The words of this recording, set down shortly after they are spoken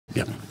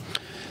Yeah.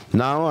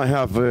 Now I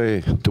have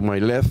to my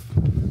left,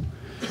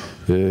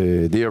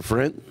 dear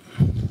friend,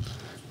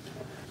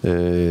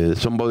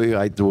 somebody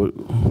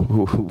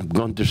who's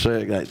going to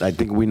say, I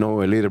think we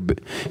know a little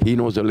bit, he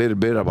knows a little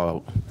bit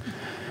about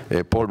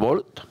Paul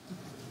Bolt.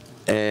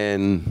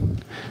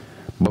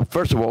 But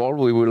first of all,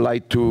 we would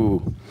like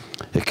to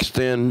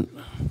extend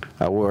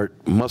our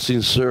most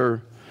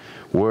sincere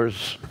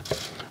words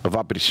of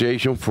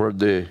appreciation for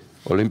the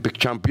Olympic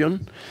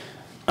champion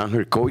and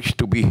her coach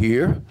to be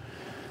here.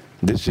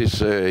 This is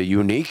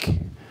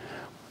unique,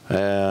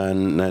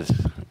 and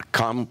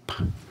camp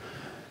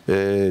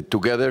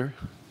together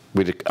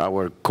with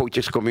our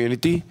coaches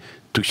community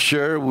to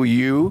share with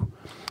you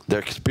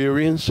their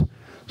experience.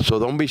 So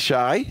don't be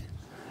shy,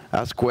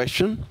 ask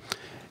questions.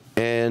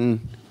 And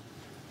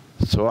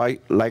so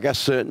like I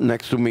said,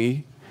 next to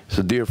me is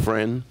a dear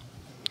friend.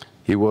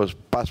 He was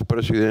past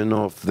president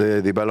of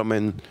the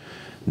Development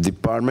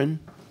Department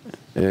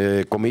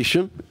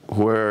Commission,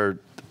 where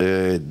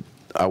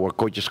our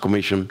coaches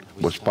commission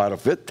was part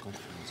of it.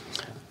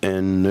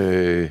 And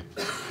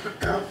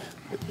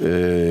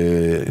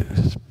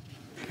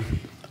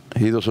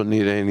he doesn't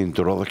need any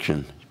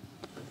introduction.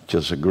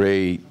 Just a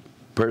great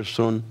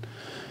person,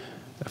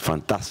 a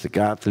fantastic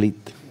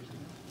athlete,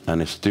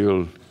 and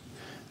still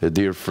a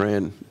dear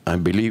friend. I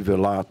believe a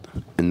lot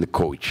in the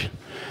coach.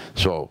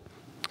 So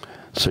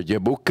Sergey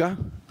Buka,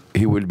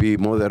 he will be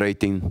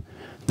moderating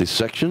this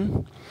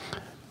section.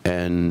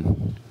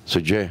 And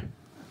Sergey,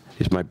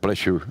 it's my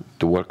pleasure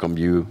to welcome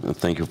you, and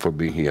thank you for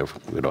being here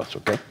with us,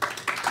 okay?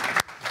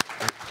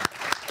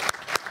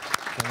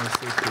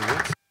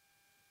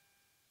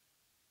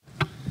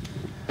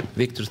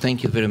 Victor,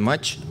 thank you very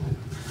much.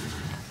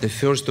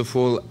 First of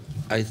all,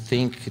 I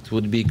think it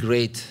would be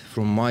great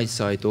from my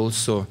side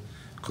also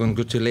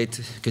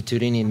congratulate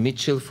Katerini and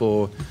Mitchell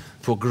for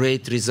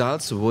great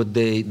results, what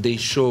they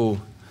show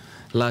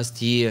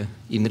last year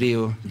in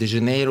Rio de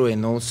Janeiro,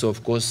 and also,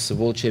 of course,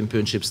 World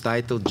Championships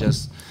title.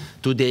 Just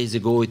 2 days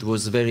ago, it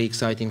was very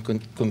exciting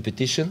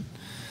competition.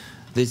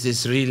 This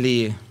is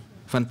really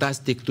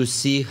fantastic to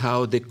see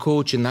how the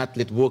coach and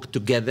athlete work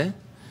together,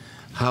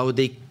 how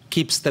they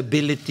keep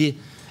stability.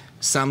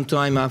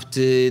 Sometime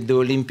after the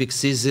Olympic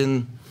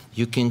season,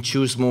 you can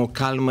choose more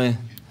calmer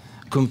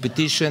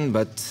competition,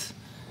 but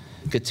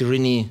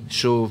Katerini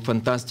showed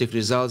fantastic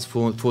results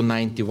for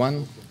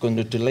 91.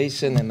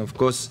 Congratulations, and of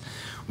course,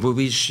 we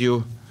wish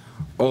you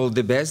all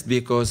the best,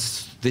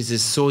 because this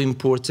is so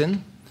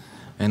important.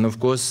 And of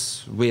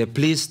course, we are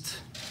pleased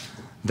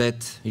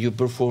that you're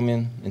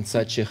performing in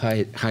such a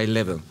high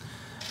level.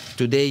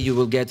 Today, you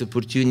will get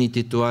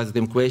opportunity to ask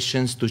them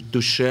questions,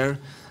 to share.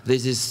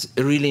 This is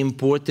really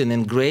important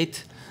and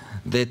great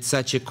that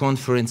such a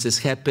conference has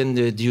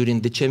happened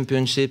during the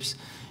championships.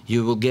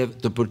 You will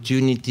get the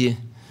opportunity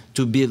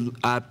to build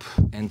up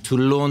and to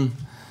learn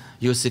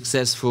your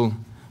successful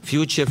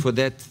future. For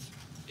that,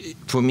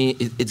 for me,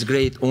 it's a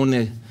great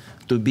honor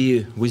to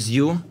be with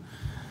you.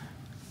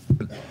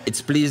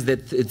 It's pleased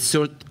that it's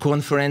third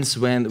conference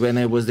when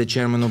I was the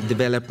chairman of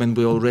development,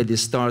 we already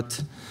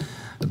start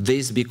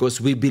this, because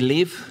we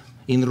believe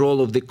in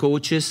role of the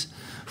coaches.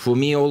 For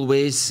me,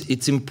 always,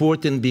 it's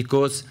important,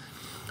 because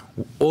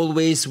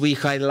always we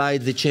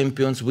highlight the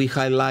champions, we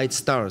highlight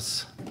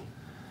stars.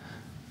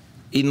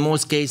 In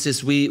most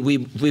cases,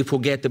 we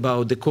forget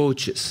about the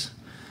coaches.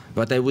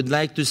 But I would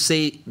like to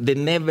say they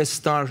never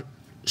start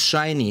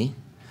shiny,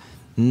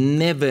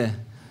 never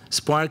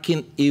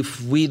sparking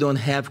if we don't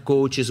have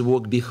coaches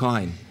work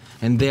behind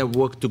and they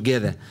work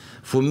together.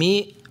 For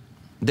me,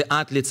 the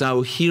athletes are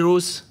our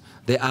heroes,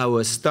 they're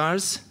our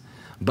stars,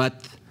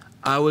 but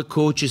our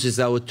coaches is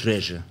our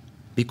treasure,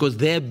 because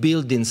they're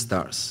building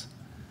stars.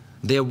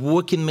 They're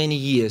working many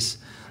years,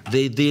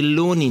 they're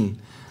learning.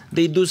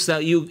 They do so,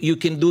 you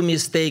can do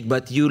mistake,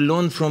 but you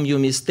learn from your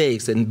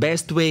mistakes. And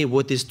best way,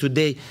 what is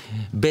today,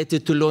 better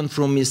to learn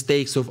from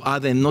mistakes of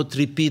others and not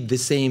repeat the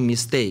same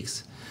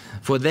mistakes.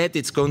 For that,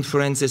 it's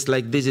conferences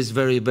like this is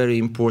very, very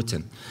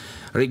important.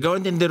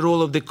 Regarding the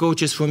role of the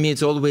coaches, for me,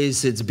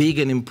 it's big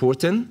and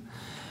important.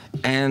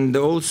 And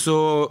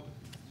also,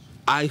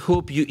 I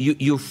hope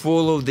you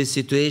follow the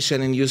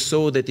situation, and you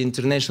saw that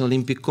International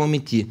Olympic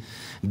Committee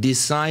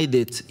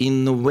decided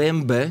in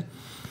November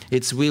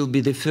it will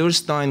be the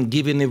first time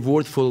given an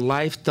award for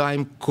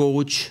lifetime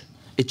coach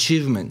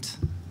achievement.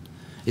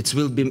 It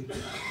will be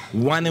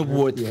one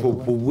award for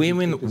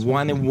women,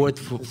 one award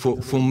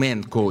for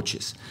men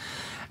coaches.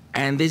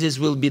 And this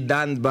will be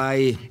done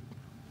by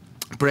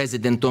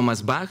President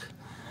Thomas Bach.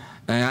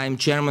 I'm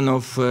chairman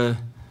of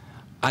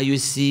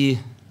IOC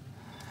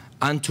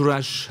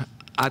Entourage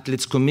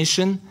Athletes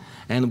Commission,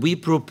 and we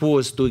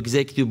propose to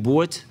Executive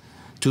Board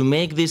to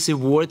make this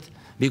award,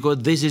 because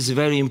this is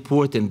very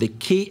important. The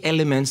key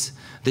elements,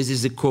 this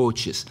is the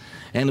coaches.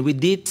 And we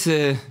did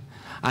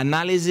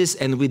analysis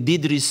and we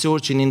did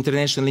research in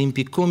International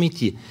Olympic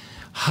Committee,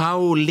 how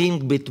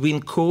link between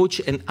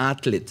coach and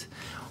athlete,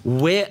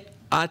 where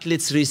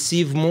athletes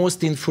receive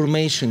most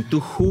information,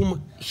 to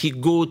whom he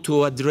go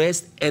to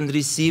address and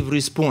receive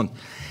response.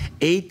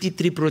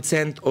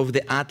 83% of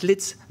the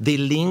athletes, they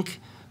link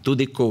to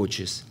the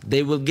coaches.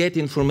 They will get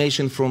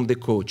information from the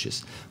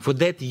coaches. For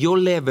that, your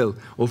level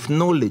of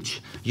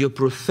knowledge, your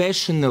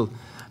professional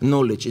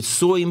knowledge, is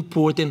so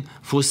important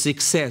for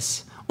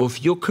success of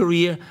your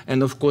career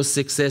and, of course,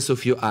 success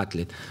of your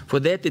athlete. For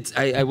that,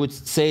 I would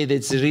say that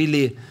it's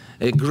really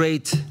a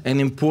great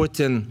and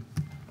important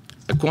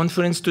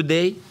conference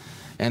today,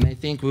 and I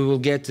think we will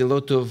get a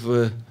lot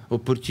of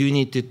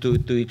opportunity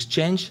to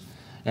exchange,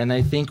 and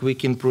I think we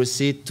can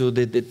proceed to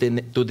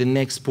the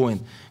next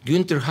point.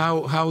 Günther,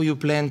 how you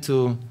plan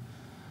to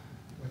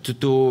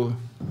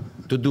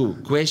do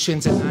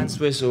questions and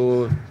answers,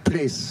 or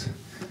please?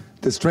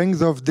 The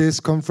strength of this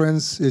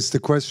conference is the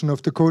question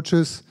of the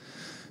coaches.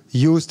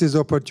 Use this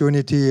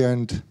opportunity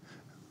and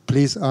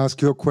please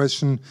ask your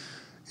question.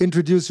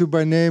 Introduce you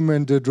by name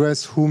and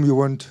address whom you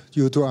want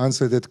you to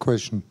answer that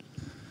question.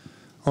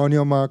 On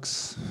your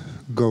marks,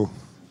 go.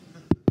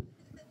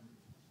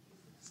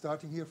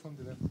 Starting here from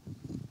the left.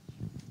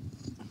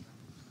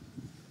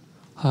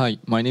 Hi,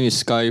 my name is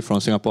Sky from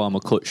Singapore. I'm a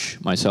coach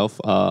myself.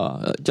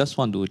 Just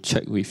want to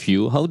check with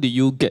you. How did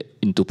you get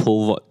into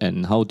pole vault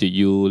and how did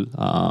you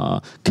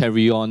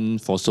carry on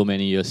for so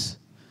many years?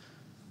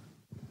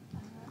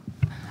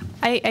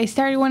 I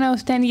started when I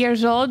was 10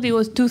 years old. It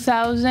was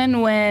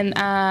 2000 when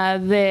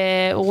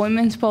the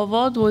women's pole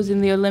vault was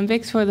in the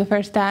Olympics for the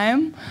first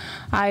time.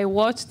 I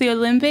watched the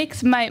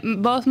Olympics.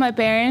 Both my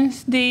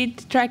parents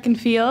did track and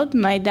field.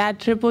 My dad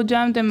triple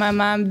jumped and my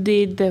mom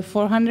did the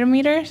 400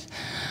 meters.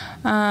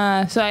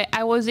 So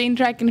I was in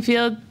track and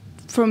field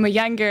from a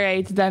younger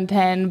age than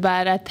 10,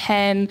 but at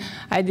 10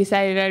 I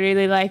decided I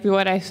really liked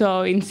what I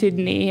saw in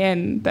Sydney,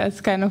 and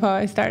that's kind of how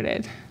I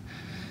started.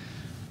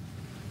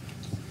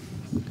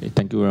 Okay,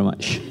 thank you very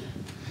much.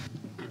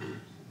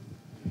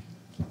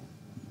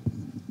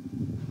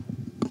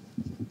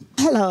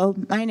 Hello,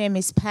 my name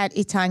is Pat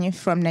Itanya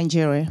from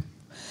Nigeria.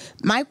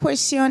 My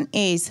question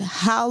is,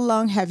 how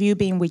long have you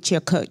been with your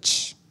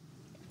coach?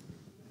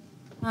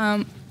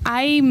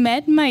 I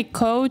met my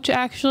coach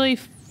actually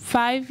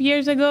 5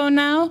 years ago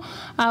now.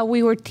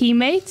 We were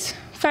teammates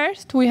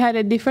first. We had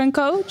a different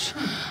coach.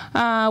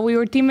 We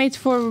were teammates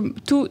for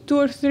two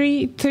or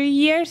three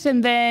years,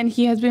 and then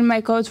he has been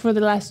my coach for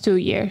the last 2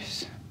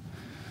 years.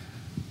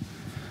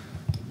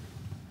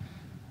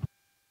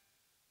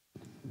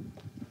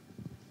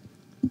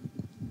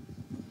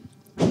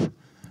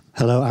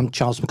 Hello, I'm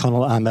Charles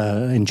McConnell. I'm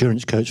an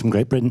endurance coach from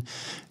Great Britain.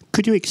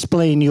 Could you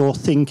explain your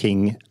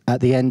thinking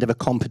at the end of a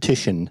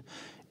competition?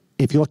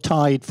 If you're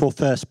tied for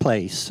first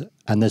place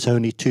and there's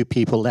only 2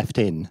 people left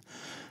in,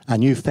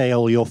 and you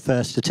fail your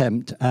first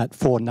attempt at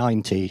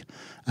 490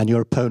 and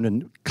your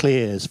opponent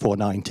clears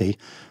 490,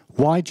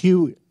 why do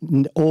you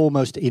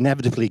almost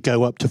inevitably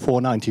go up to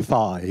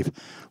 495?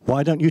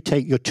 Why don't you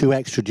take your 2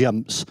 extra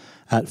jumps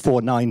at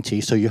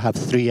 490 so you have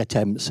 3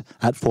 attempts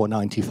at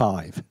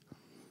 495?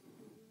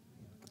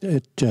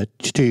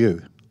 To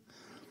you?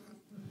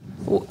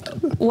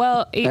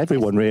 Well,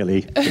 everyone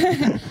really.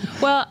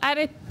 Well, at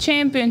a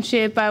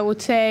championship, I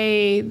would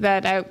say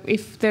that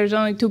if there's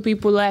only 2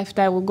 people left,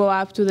 I will go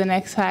up to the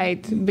next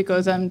height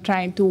because I'm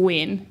trying to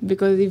win.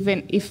 Because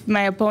even if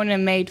my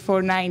opponent made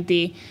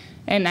 490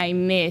 and I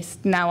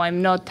missed, now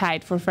I'm not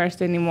tied for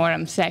first anymore,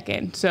 I'm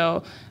second.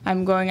 So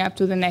I'm going up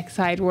to the next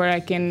height where I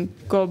can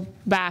go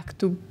back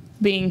to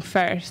being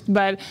first.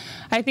 But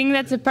I think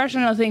that's a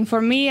personal thing.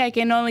 For me, I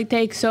can only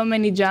take so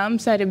many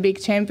jumps at a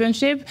big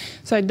championship,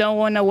 so I don't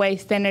want to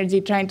waste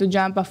energy trying to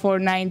jump a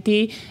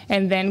 490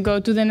 and then go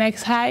to the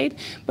next height.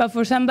 But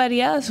for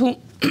somebody else who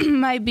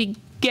might be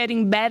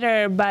getting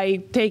better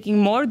by taking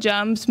more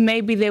jumps,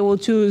 maybe they will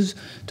choose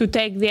to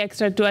take the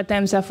extra 2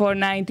 attempts at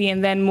 490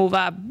 and then move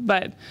up.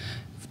 But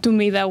to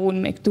me, that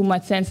wouldn't make too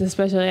much sense,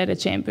 especially at a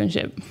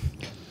championship.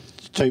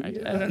 So I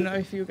don't know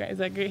if you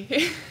guys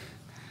agree.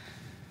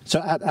 So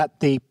at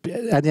the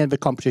end of the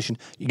competition,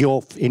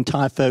 your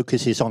entire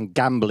focus is on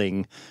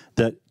gambling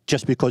that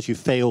just because you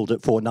failed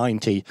at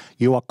 490,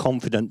 you are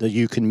confident that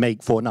you can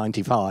make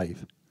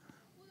 495.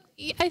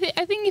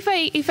 I think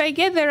if I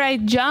get the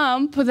right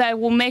jump that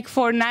will make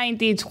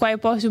 490, it's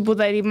quite possible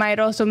that it might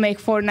also make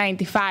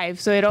 495.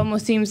 So it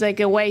almost seems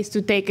like a waste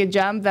to take a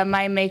jump that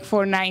might make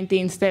 490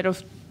 instead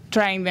of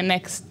trying the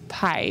next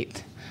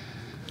height.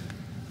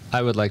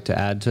 I would like to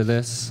add to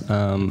this.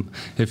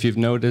 If you've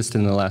noticed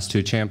in the last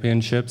 2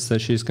 championships that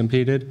she's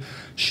competed,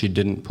 she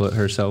didn't put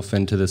herself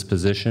into this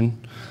position.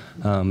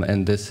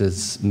 And this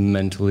is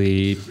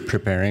mentally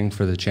preparing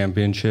for the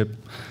championship.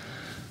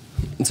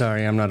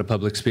 Sorry, I'm not a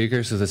public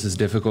speaker, so this is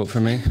difficult for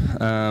me.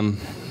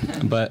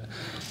 But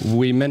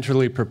we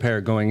mentally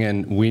prepare going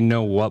in. We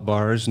know what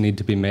bars need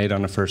to be made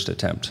on a first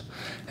attempt.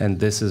 And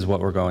this is what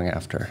we're going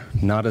after.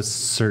 Not a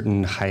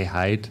certain high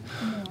height.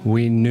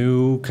 We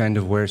knew kind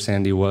of where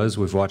Sandy was.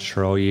 We've watched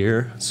her all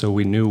year, so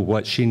we knew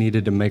what she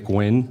needed to make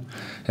win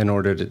in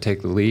order to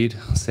take the lead,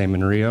 same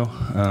in Rio.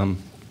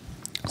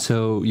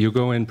 So you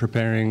go in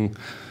preparing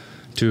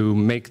to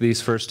make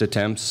these first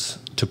attempts,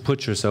 to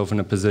put yourself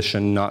in a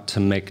position not to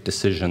make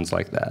decisions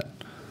like that.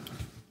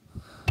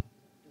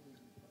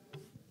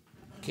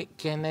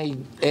 Can I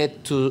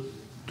add to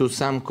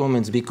some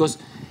comments? Because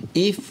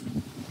if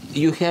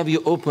you have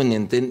your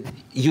opponent and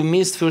you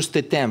missed first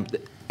attempt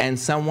and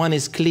someone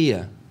is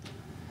clear.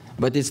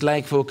 But it's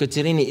like for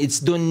Katerini, it's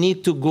don't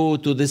need to go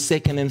to the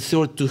second and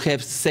third to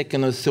have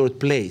second or third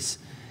place.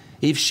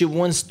 If she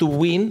wants to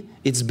win,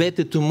 it's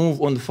better to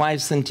move on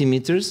 5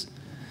 centimeters.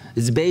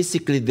 It's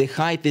basically the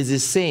height is the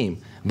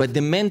same, but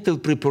the mental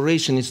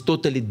preparation is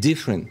totally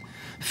different.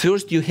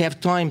 First, you have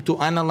time to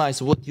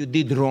analyze what you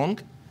did wrong.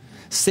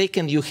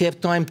 Second, you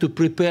have time to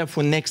prepare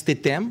for next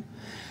attempt.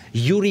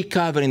 You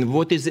recovering,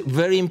 what is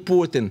very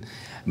important.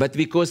 But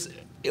because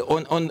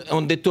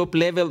on the top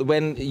level,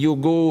 when you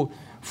go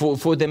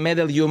for the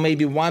medal, you may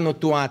be 1 or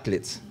 2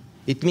 athletes.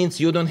 It means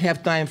you don't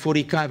have time for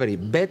recovery.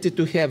 Better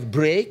to have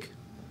break,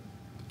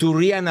 to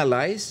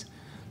reanalyze,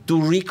 to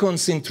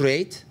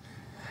reconcentrate,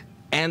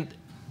 and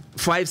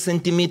 5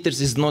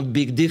 centimeters is not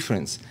big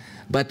difference.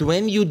 But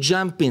when you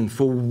jump in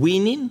for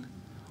winning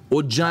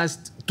or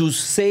just to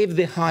save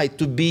the height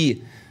to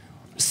be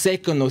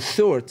second or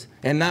third,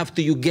 and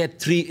after you get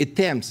 3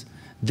 attempts,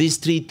 these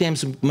 3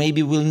 attempts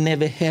maybe will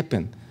never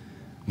happen.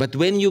 But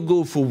when you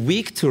go for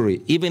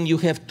victory, even you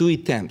have 2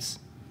 attempts,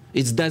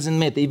 it doesn't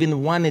matter,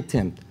 even 1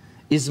 attempt,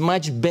 is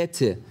much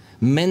better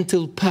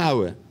mental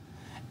power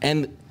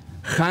and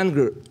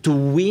hunger to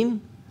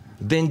win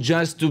than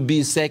just to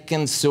be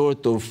second,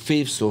 third, or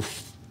fifth, or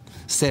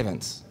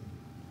seventh.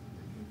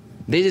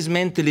 This is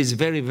mentally is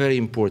very, very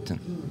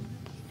important.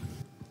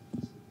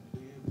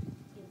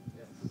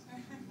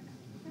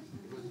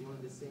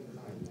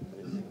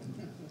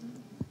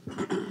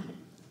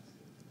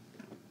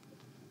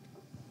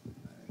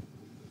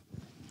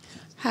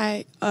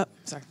 Hi,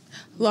 sorry.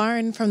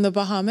 Lauren from the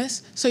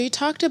Bahamas. So you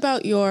talked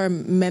about your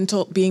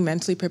being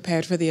mentally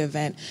prepared for the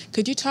event.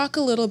 Could you talk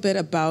a little bit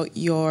about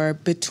your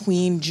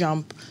between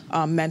jump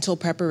mental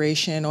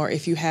preparation, or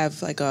if you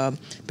have like a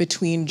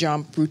between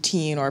jump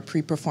routine or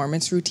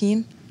pre-performance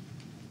routine?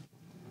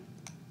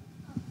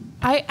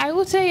 I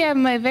would say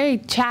I'm a very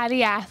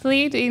chatty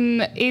athlete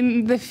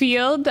in the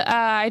field.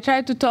 I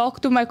try to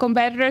talk to my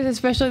competitors,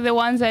 especially the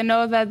ones I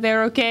know that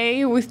they're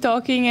okay with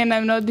talking and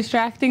I'm not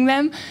distracting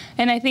them.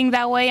 And I think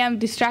that way I'm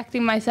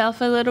distracting myself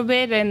a little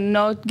bit and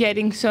not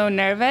getting so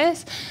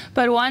nervous.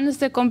 But once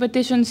the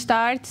competition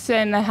starts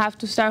and I have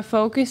to start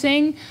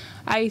focusing,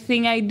 I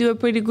think I do a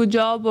pretty good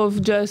job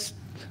of just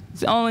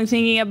only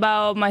thinking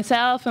about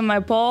myself and my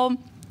pole.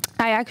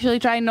 I actually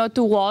try not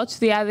to watch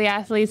the other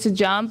athletes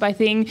jump. I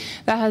think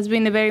that has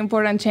been a very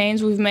important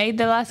change we've made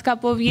the last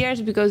couple of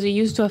years, because it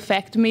used to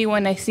affect me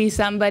when I see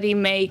somebody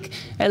make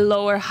a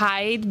lower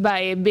height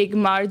by a big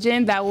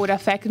margin. That would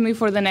affect me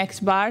for the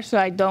next bar, so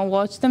I don't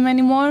watch them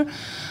anymore.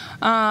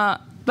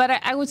 But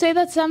I would say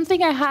that's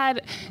something I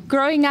had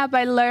growing up.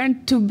 I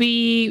learned to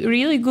be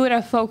really good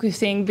at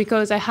focusing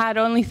because I had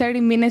only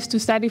 30 minutes to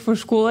study for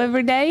school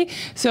every day.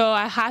 So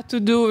I had to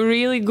do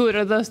really good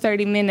at those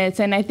 30 minutes.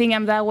 And I think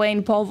I'm that way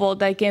in pole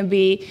vault. I can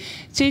be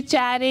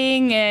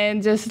chit-chatting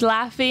and just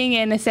laughing.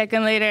 And a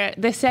second later,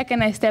 the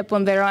second I step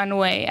on the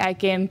runway, I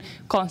can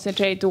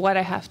concentrate to what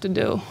I have to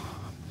do.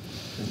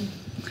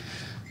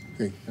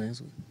 Okay,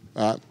 thanks.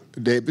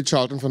 David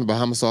Charlton from the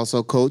Bahamas,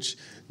 also coach.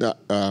 Now,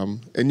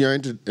 in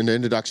the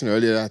introduction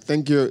earlier, I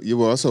think you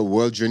were also a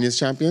World Juniors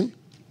champion.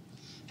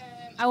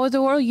 I was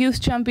a World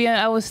Youth champion.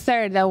 I was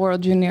third at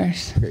World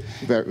Juniors. Okay,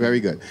 very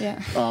good. Yeah.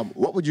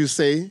 What would you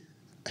say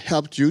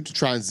helped you to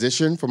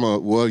transition from a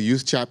World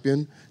Youth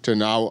champion to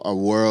now a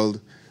World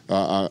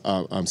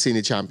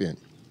Senior champion?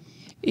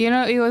 You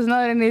know, it was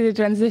not an easy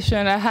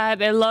transition. I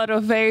had a lot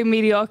of very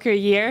mediocre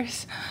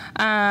years.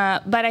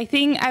 But I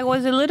think I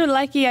was a little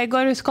lucky. I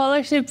got a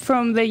scholarship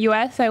from the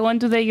US. I went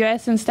to the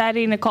US and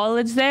studied in a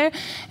college there.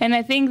 And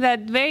I think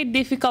that very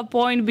difficult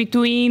point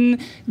between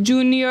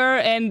junior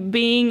and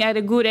being at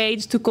a good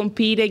age to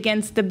compete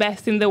against the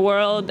best in the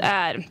world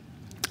at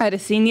a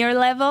senior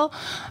level,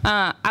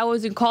 I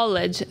was in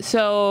college.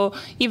 So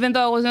even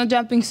though I was not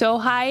jumping so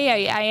high,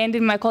 I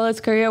ended my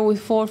college career with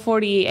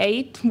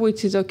 448,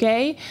 which is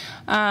okay.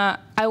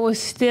 I was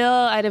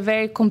still at a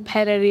very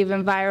competitive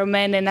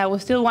environment, and I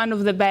was still one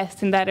of the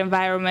best in that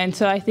environment.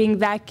 So I think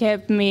that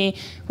kept me,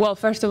 well,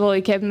 first of all,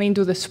 it kept me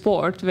into the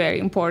sport, very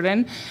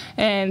important.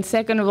 And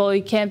second of all,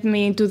 it kept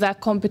me into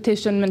that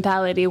competition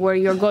mentality where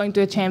you're going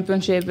to a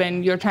championship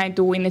and you're trying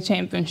to win a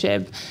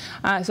championship.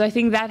 So I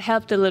think that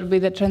helped a little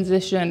bit the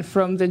transition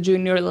from the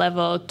junior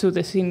level to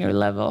the senior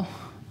level.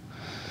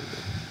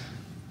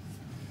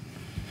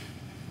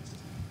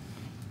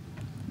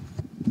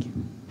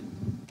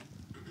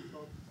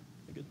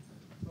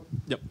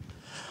 Yep.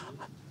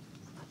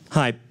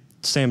 Hi,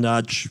 Sam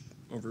Dodge.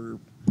 Over.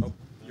 Oh,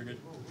 you're good.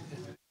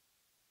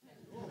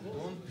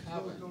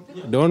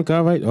 Don't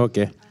cover it?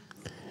 Okay.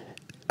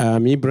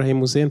 I'm Ibrahim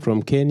Hussein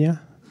from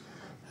Kenya.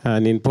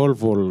 And in pole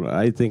vault,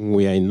 I think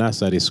we are in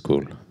nursery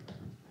school.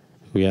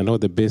 We are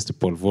not the best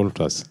pole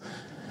vaulters.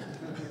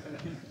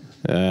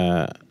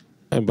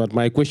 But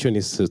my question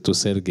is to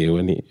Sergey,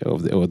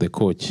 or the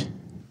coach.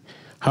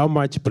 How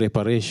much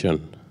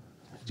preparation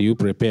do you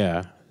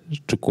prepare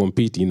to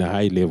compete in a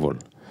high level?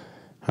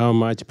 How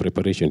much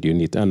preparation do you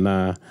need?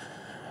 And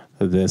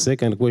The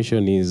second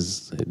question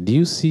is, do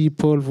you see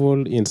pole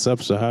vault in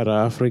sub-Saharan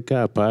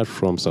Africa apart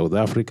from South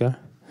Africa?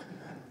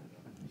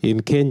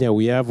 In Kenya,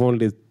 we have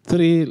only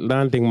 3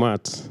 landing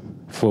mats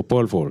for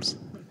pole vaults.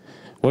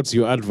 What's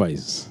your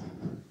advice?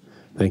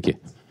 Thank you.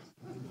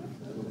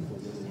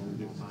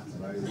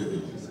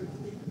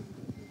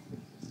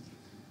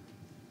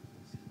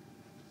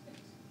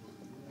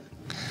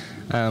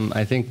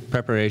 I think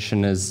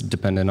preparation is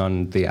dependent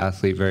on the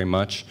athlete very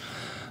much.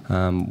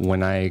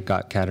 When I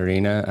got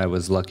Katerina, I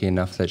was lucky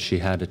enough that she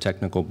had a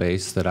technical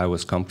base that I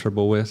was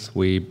comfortable with.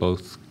 We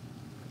both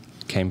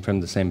came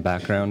from the same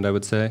background, I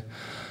would say.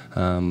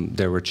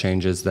 There were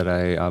changes that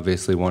I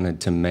obviously wanted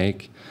to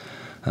make,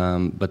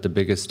 but the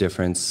biggest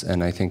difference,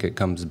 and I think it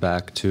comes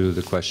back to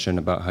the question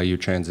about how you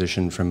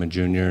transition from a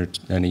junior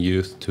and a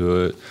youth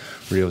to a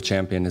real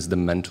champion, is the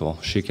mental.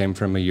 She came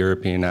from a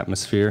European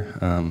atmosphere,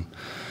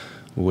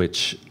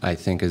 which I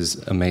think is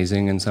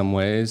amazing in some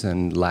ways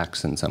and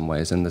lacks in some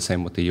ways. And the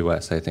same with the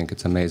US. I think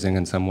it's amazing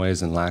in some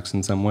ways and lacks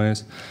in some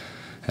ways.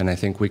 And I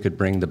think we could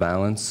bring the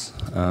balance.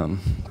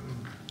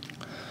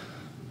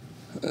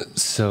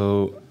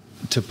 So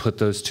to put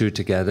those two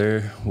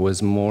together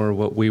was more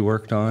what we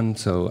worked on.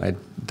 So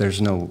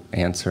there's no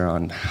answer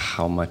on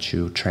how much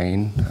you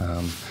train.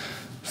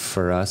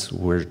 For us,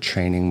 we're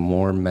training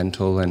more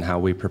mental and how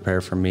we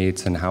prepare for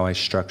meets and how I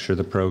structure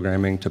the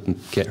programming to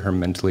get her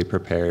mentally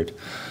prepared.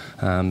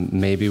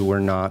 Maybe we're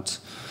not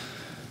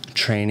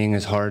training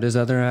as hard as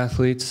other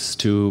athletes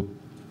to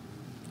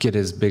get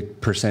as big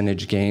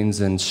percentage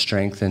gains in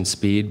strength and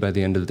speed by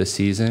the end of the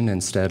season.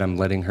 Instead, I'm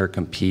letting her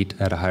compete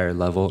at a higher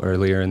level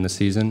earlier in the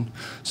season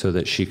so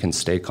that she can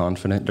stay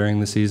confident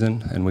during the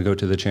season. And we go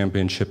to the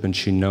championship and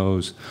she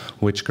knows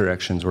which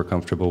corrections we're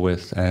comfortable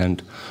with and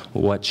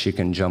what she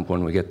can jump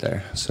when we get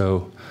there.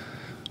 So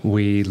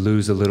we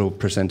lose a little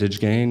percentage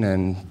gain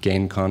and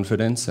gain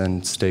confidence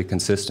and stay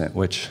consistent,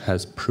 which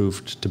has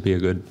proved to be a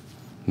good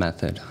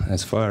method.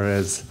 As far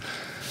as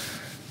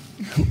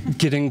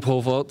getting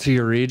pole vault to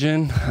your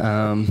region,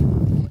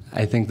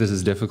 I think this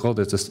is difficult.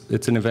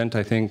 It's an event,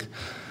 I think,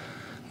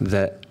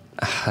 that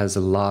has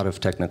a lot of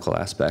technical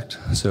aspect.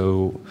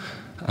 So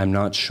I'm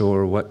not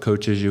sure what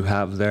coaches you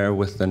have there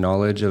with the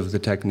knowledge of the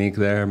technique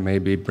there.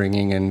 Maybe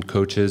bringing in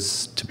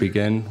coaches to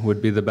begin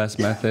would be the best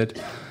method.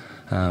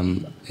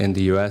 In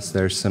the US,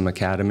 there's some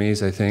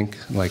academies, I think,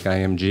 like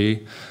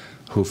IMG,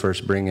 who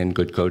first bring in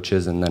good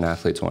coaches and then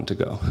athletes want to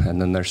go. And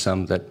then there's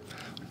some that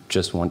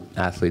just want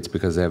athletes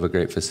because they have a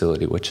great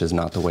facility, which is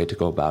not the way to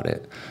go about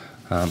it.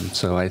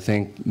 So I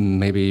think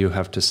maybe you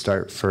have to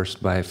start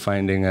first by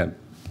finding a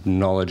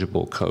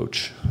knowledgeable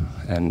coach,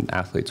 and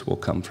athletes will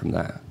come from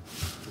that.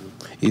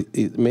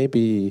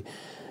 Maybe,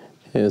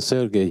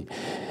 Sergey,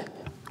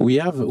 we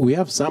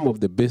have some of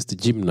the best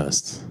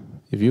gymnasts.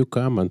 If you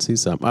come and see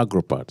some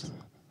acrobats,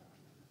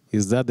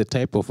 is that the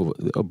type of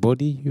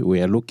body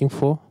we are looking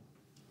for?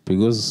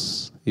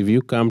 Because if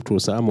you come to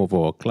some of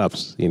our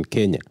clubs in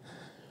Kenya,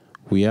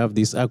 we have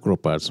these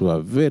acrobats who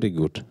are very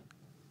good,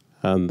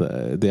 and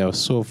they are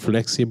so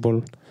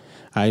flexible.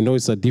 I know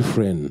it's a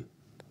different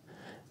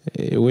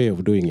way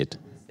of doing it.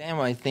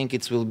 I think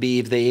it will be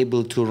if they're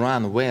able to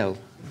run well.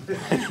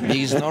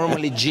 Because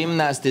normally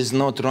gymnast is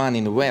not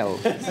running well.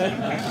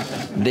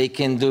 They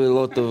can do a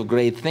lot of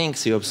great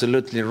things. You're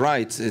absolutely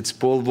right. It's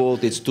pole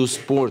vault, it's two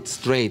sports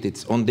straight.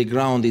 It's on the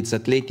ground, it's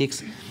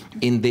athletics.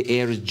 In the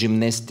air, it's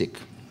gymnastic.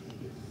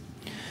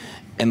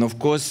 And of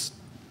course,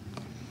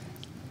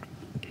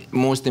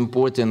 most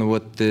important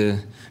what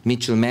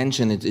Mitchell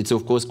mentioned, it's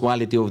of course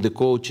quality of the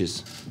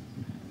coaches.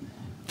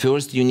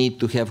 First, you need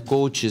to have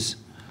coaches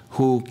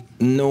who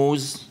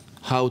knows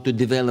how to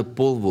develop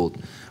pole vault.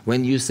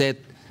 When you said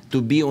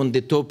to be on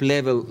the top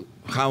level,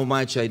 how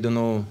much, I don't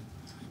know,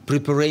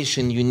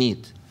 preparation you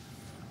need.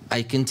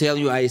 I can tell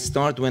you I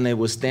start when I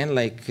was 10,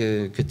 like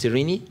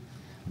Katerini,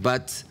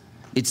 but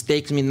it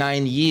takes me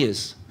 9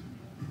 years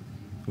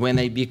when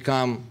I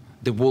become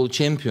the world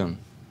champion.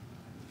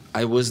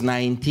 I was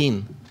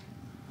 19.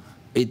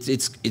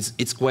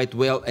 It's quite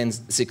well and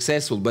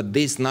successful, but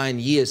these 9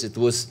 years, it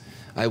was,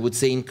 I would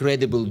say,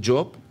 incredible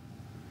job.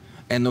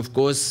 And of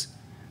course,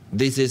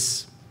 this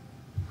is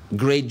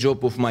great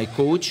job of my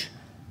coach.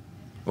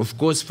 Of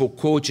course, for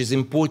coach, it's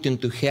important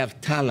to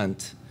have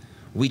talent,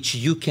 which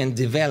you can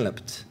develop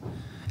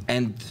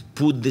and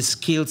put the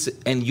skills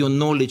and your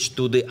knowledge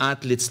to the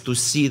athletes to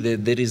see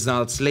the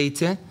results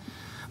later.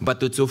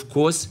 But it's, of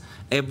course,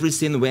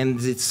 everything when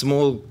the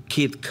small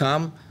kid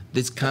come,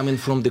 that's coming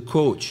from the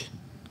coach.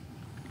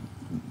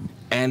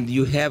 And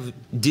you have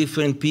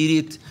different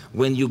period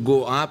when you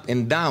go up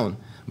and down.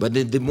 But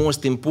the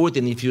most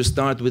important, if you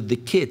start with the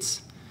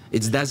kids,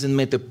 it doesn't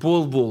matter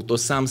pole vault or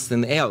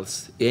something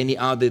else, any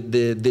other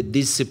the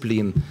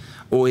discipline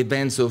or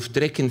events of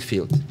track and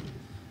field.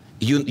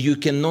 You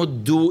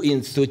cannot do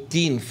in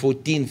 13,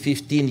 14,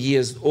 15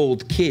 years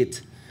old kid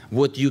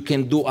what you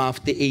can do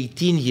after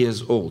 18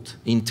 years old,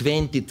 in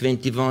 20,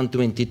 21,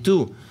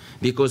 22.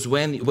 Because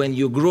when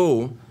you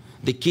grow,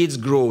 the kids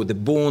grow, the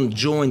bone,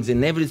 joints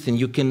and everything,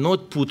 you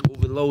cannot put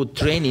overload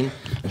training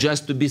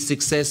just to be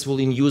successful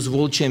in youth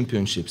world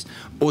championships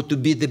or to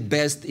be the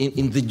best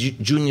in the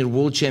junior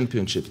world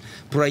championships.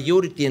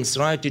 Priority and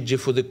strategy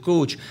for the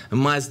coach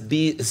must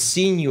be a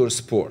senior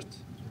sport.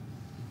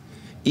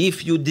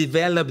 If you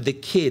develop the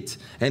kid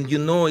and you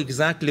know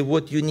exactly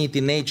what you need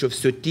in age of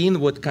 13,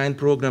 what kind of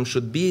program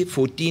should be,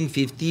 14,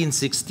 15,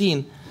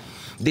 16,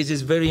 this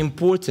is very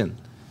important.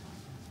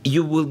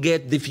 You will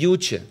get the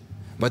future.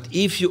 But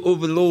if you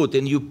overload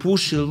and you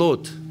push a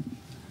lot,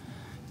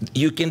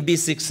 you can be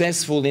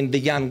successful in the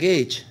young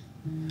age,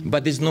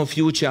 but there's no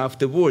future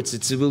afterwards.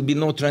 It will be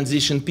no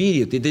transition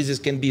period. This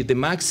can be the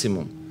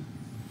maximum.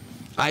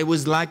 I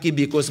was lucky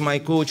because my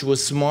coach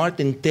was smart,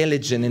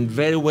 intelligent, and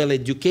very well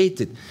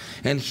educated.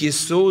 And he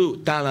saw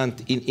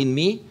talent in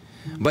me.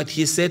 But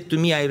he said to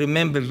me, I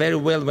remember very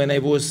well when I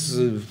was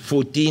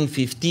 14,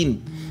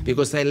 15,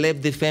 because I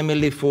left the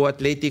family for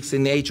athletics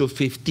in the age of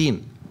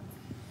 15.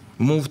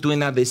 Moved to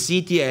another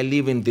city. I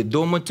live in the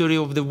dormitory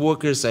of the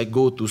workers. I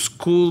go to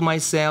school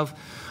myself.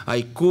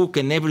 I cook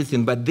and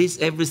everything. But this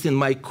everything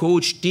my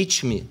coach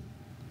teach me.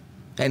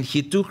 And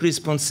he took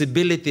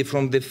responsibility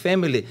from the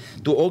family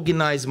to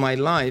organize my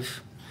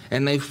life,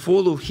 and I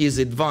follow his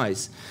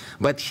advice.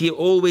 But he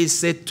always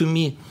said to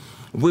me,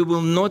 we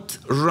will not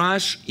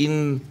rush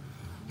in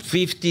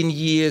 15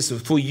 years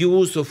for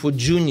youth or for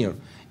junior.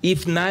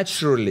 If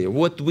naturally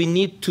what we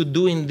need to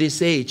do in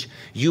this age,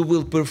 you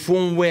will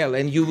perform well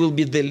and you will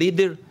be the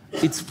leader,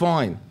 it's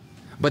fine.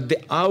 But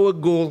our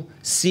goal,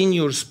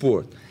 senior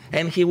sport.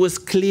 And he was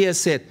clear,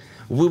 said,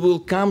 we will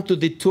come to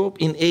the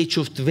top in age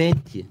of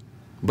 20.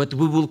 But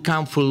we will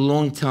come for a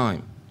long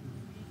time.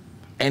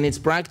 And it's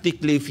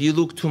practically, if you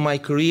look to my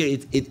career,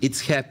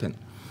 it's happened.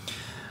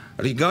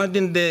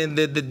 Regarding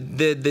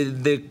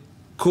the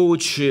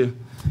coach,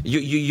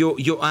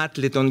 your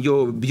athlete on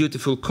your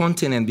beautiful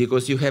continent,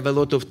 because you have a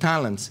lot of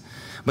talents,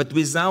 but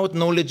without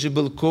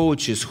knowledgeable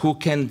coaches who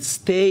can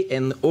stay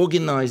and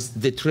organize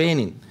the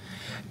training,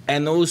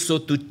 and also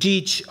to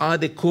teach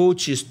other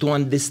coaches to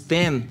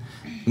understand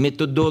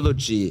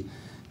methodology,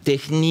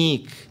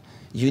 technique,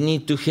 you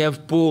need to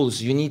have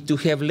poles, you need to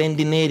have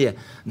landing area.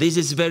 This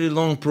is a very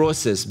long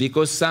process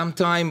because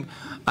sometimes,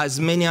 as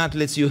many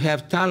athletes, you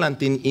have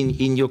talent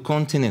in your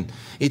continent.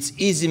 It's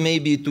easy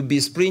maybe to be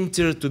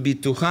sprinter, to be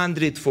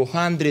 200,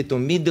 400 or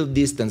middle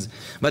distance.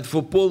 But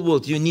for pole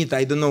vault, you need,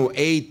 I don't know,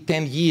 8,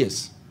 10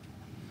 years.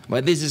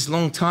 But this is a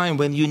long time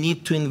when you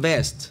need to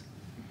invest.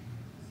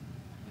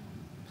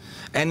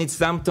 And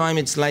sometimes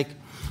it's like,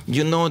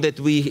 you know that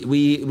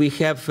we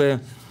have a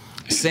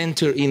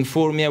center in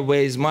Formia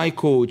where my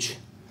coach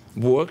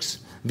works,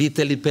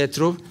 Vitaly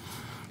Petrov.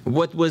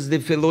 What was the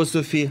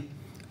philosophy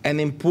and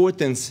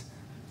importance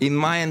in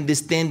my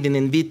understanding,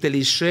 and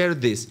Vitaly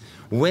shared this,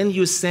 when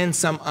you send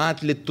some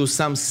athlete to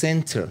some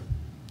center,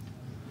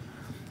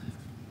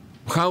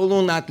 how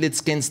long athletes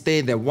can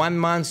stay there? 1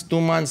 month, 2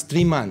 months,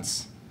 3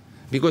 months?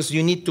 Because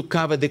you need to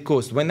cover the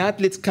cost. When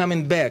athletes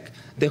coming back,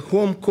 the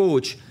home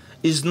coach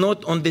is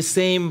not on the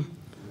same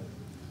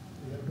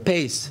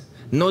pace,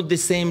 not the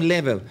same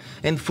level.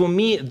 And for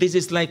me, this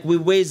is like we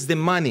waste the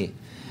money.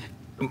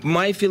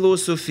 My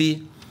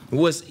philosophy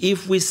was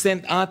if we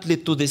send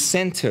athlete to the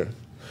center,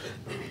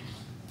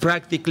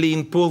 practically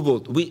in pole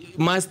vault, we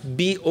must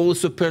be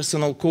also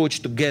personal coach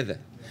together.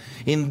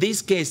 In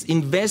this case,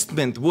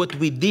 investment, what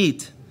we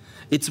did,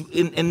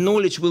 and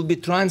knowledge will be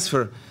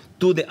transferred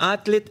to the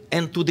athlete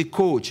and to the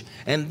coach.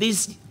 And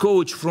this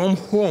coach from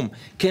home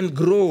can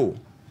grow,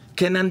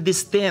 can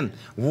understand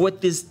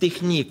what is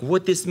technique,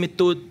 what is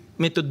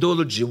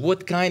methodology,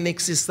 what kind of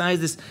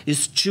exercises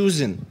is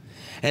chosen.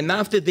 And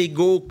after they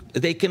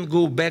can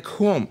go back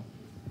home.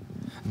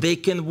 They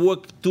can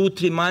work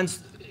 2-3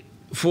 months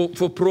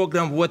for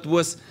program what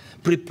was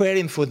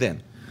preparing for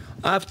them.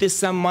 After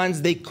some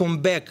months, they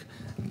come back.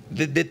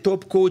 The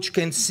top coach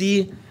can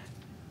see,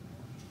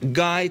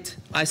 guide,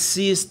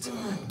 assist,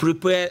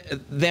 prepare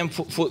them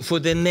for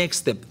the next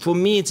step. For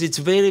me, it's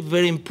very,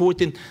 very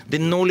important, the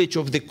knowledge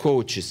of the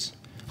coaches,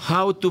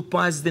 how to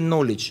pass the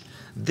knowledge.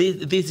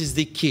 This is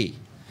the key.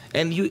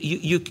 And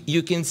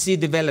you can see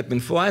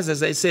development. For us,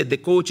 as I said, the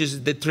coach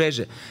is the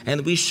treasure.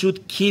 And we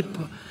should keep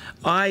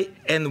eye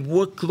and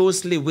work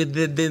closely with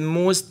the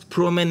most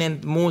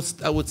prominent,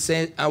 most, I would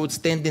say,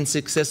 outstanding,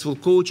 successful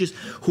coaches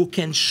who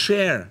can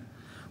share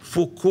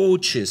for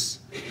coaches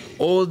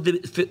all the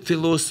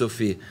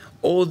philosophy,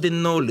 all the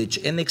knowledge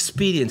and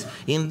experience.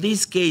 In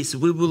this case,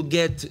 we will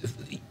get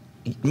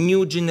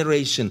new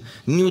generation,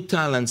 new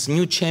talents,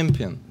 new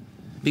champion.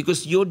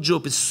 Because your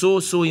job is so,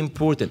 so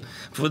important.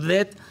 For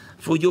that,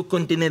 for your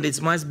continent, it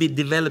must be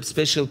developed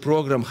special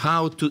program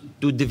how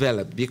to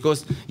develop,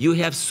 because you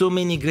have so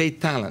many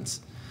great talents.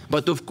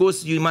 But of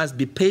course, you must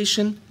be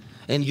patient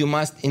and you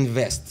must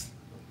invest.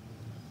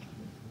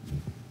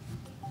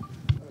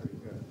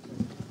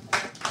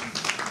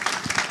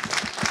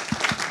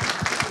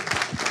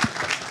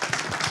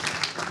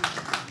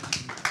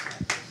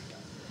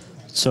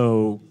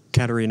 So,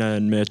 Katerina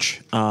and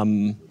Mitch,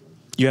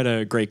 you had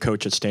a great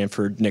coach at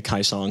Stanford, Nick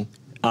Heisong.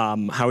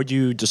 How would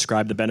you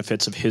describe the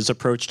benefits of his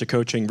approach to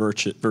coaching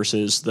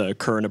versus the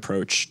current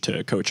approach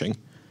to coaching?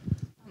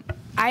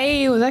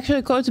 I was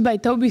actually coached by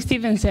Toby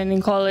Stevenson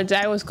in college.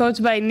 I was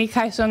coached by Nick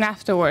Hysong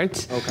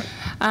afterwards. Okay.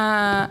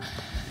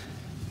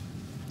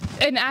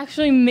 And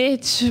actually,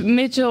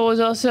 Mitchell was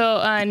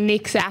also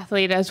Nick's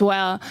athlete as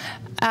well.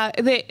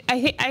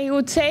 I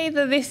would say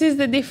that this is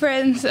the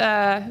difference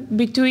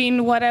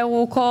between what I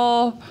will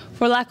call,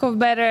 for lack of a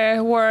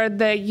better word,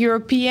 the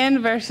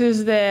European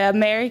versus the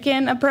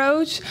American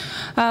approach.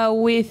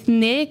 With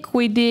Nick,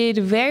 we did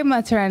very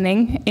much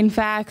running. In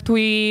fact,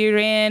 we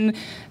ran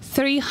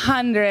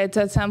 300s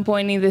at some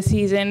point in the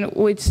season,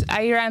 which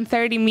I ran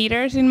 30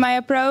 meters in my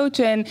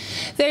approach. And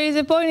there is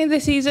a point in the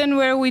season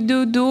where we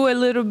do a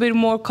little bit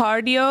more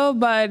cardio,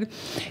 but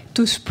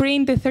to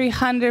sprint the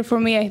 300 for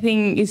me, I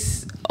think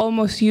is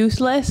almost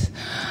useless.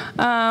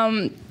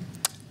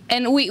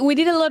 And we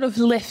did a lot of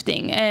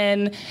lifting,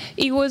 and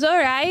it was all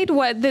right.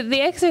 The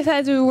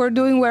exercises we were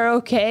doing were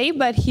okay,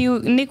 but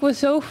Nick was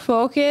so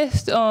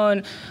focused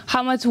on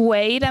how much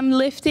weight I'm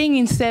lifting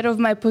instead of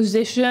my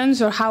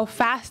positions or how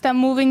fast I'm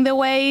moving the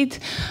weight,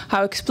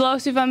 how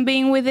explosive I'm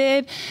being with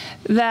it,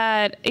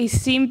 that it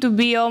seemed to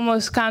be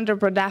almost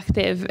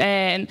counterproductive.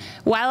 And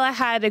while I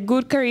had a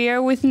good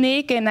career with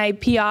Nick and I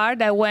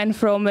PR'd, I went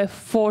from a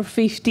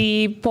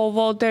 450 pole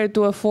vaulter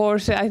to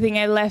I think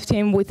I left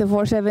him with a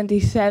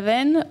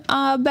 477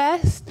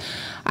 best.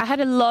 I had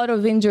a lot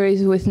of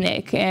injuries with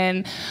Nick,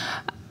 and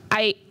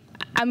I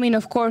mean,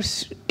 of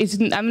course,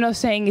 I'm not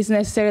saying it's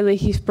necessarily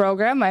his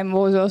program. I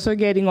was also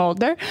getting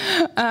older.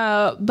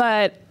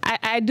 But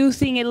I do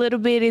think a little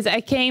bit is I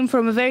came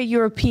from a very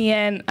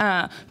European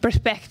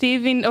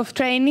perspective of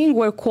training,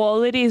 where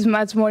quality is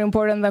much more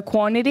important than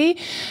quantity.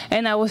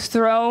 And I was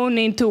thrown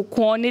into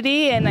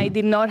quantity, and I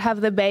did not have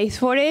the base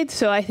for it.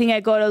 So I think I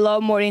got a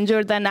lot more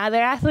injured than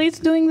other athletes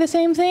doing the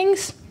same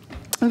things.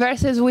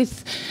 Versus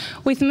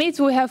with Mitch,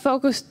 we have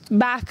focused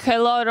back a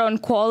lot on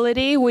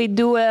quality. We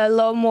do a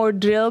lot more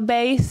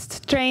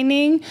drill-based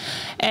training,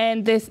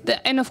 and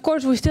of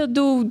course we still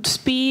do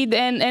speed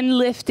and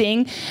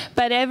lifting,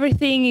 but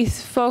everything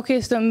is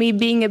focused on me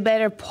being a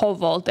better pole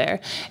vaulter.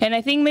 And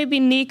I think maybe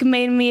Nick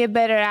made me a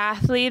better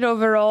athlete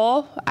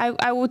overall,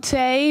 I would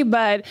say,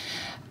 but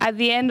at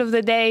the end of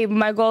the day,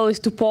 my goal is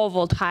to pole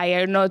vault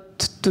higher, not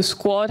to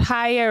squat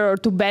higher or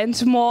to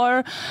bench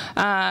more.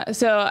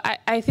 So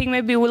I think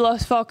maybe we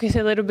lost focus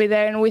a little bit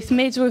there. And with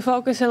Mitch, we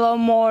focus a lot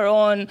more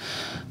on,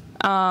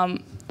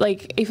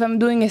 like, if I'm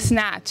doing a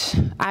snatch,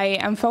 I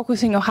am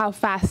focusing on how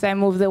fast I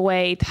move the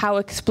weight, how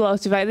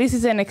explosive. This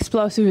is an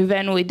explosive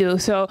event we do,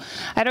 so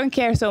I don't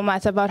care so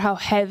much about how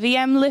heavy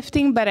I'm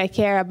lifting, but I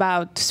care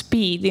about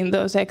speed in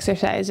those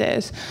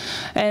exercises.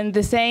 And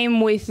the same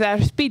with our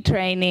speed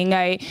training.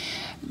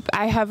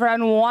 I have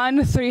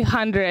run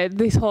 300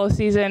 this whole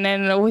season,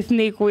 and with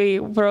Nick we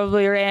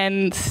probably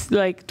ran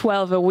like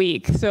 12 a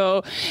week.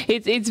 So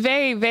it's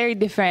very, very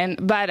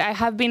different. But I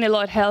have been a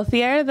lot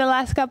healthier the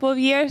last couple of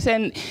years,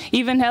 and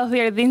even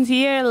healthier this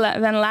year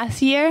than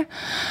last year.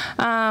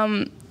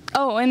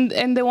 Oh,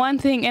 and the one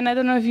thing, and I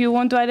don't know if you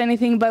want to add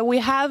anything, but we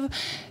have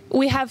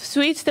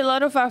switched a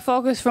lot of our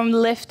focus from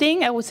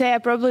lifting. I would say I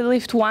probably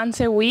lift once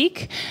a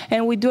week,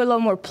 and we do a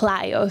lot more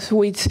plyos,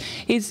 which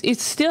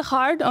it's still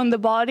hard on the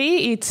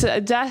body. It's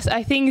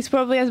I think it's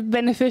probably as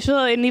beneficial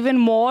and even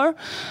more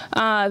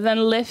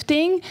than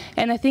lifting,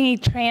 and I think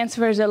it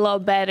transfers a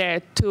lot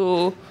better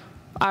to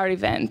our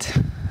event.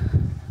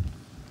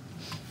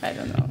 I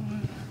don't know.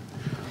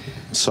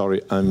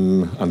 Sorry,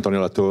 I'm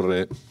Antonio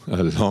Latorre,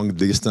 a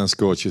long-distance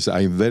coach.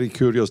 I'm very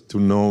curious to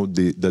know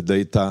the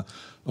data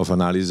of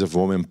analysis of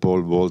women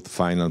pole vault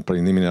final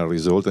preliminary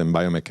result and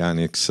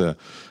biomechanics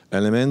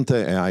element.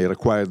 I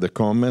require the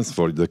comments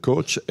for the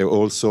coach and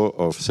also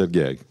of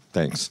Sergei.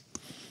 Thanks.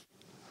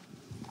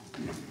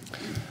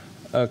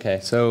 Okay,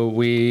 so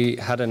we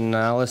had an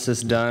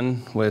analysis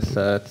done with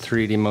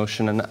 3D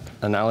motion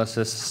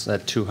analysis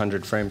at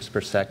 200 frames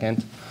per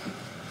second.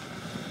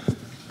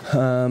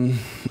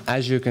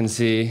 As you can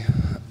see,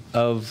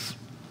 of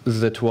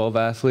the 12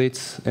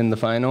 athletes in the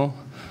final,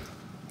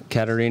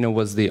 Katarina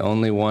was the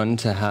only one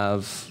to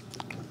have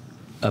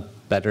a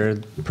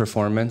better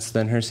performance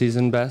than her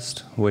season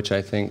best, which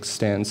I think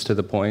stands to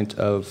the point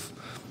of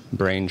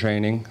brain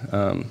training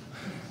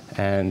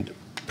and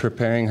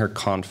preparing her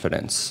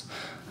confidence.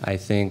 I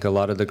think a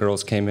lot of the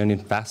girls came in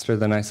faster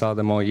than I saw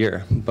them all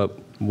year, but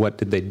what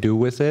did they do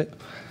with it?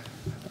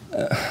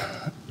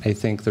 I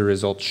think the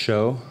results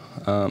show.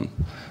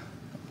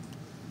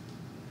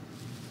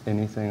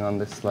 Anything on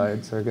this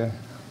slide, Sergey?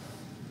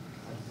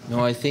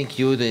 No, I think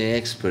you're the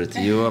expert.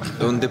 You are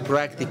on the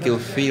practical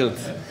field.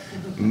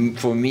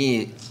 For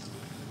me,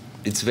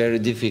 it's very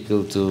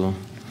difficult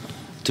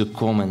to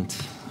comment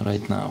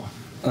right now.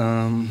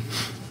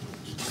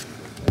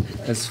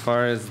 As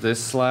far as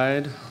this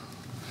slide,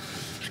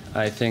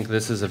 I think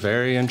this is a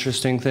very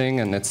interesting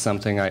thing, and it's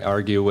something I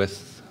argue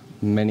with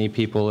many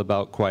people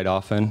about quite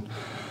often.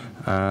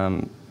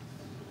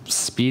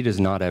 Speed is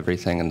not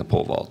everything in the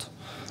pole vault.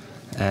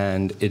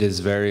 And it is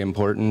very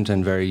important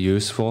and very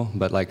useful,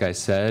 but like I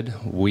said,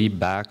 we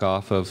back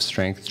off of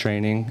strength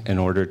training in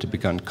order to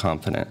become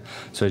confident.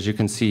 So as you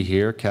can see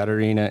here,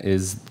 Katarina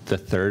is the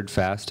 3rd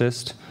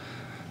fastest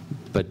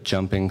but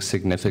jumping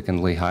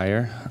significantly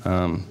higher.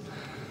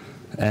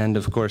 And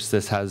of course,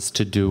 this has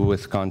to do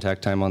with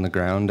contact time on the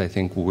ground. I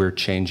think we're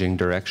changing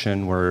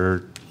direction.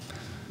 We're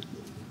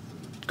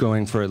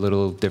going for a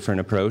little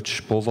different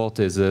approach. Pole vault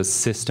is a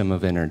system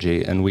of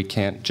energy, and we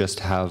can't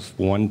just have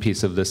one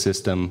piece of the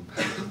system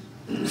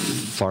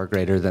far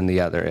greater than the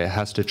other. It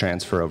has to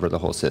transfer over the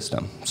whole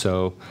system.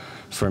 So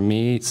for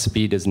me,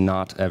 speed is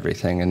not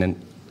everything. And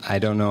I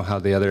don't know how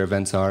the other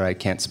events are. I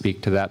can't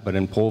speak to that. But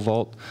in pole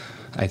vault,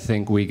 I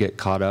think we get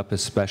caught up,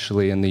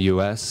 especially in the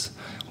US,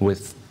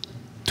 with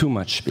too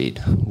much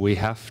speed. We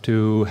have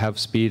to have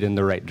speed in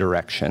the right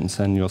directions.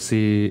 And you'll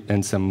see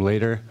in some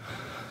later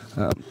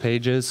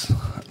pages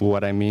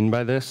what I mean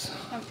by this.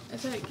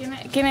 Sorry,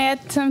 can I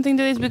add something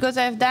to this? Because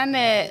I've done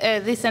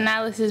this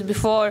analysis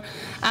before.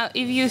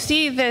 If you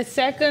see the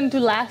second to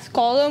last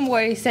column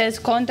where it says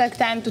contact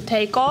time to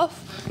take off,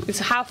 it's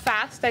how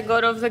fast I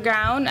got off the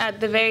ground at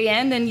the very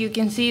end, and you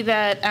can see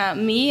that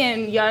me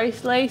and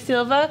Yarisley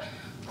Silva,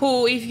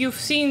 who, if you've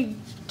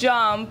seen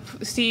jump,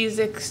 sees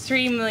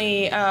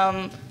extremely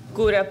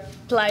good at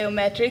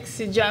plyometrics.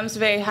 It jumps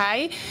very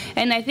high,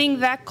 and I think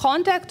that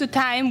contact to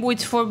time,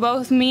 which for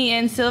both me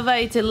and Silva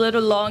it's a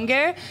little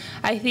longer,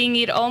 I think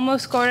it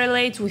almost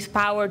correlates with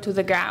power to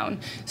the ground.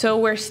 So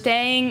we're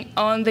staying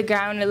on the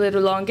ground a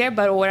little longer,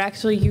 but we're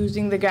actually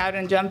using the ground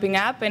and jumping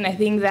up, and I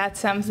think that's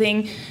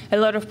something a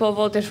lot of pole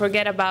vaulters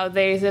forget about.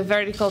 There is a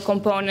vertical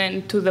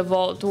component to the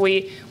vault.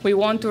 We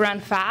want to run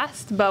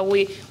fast, but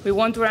we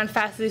want to run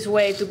fast this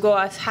way to go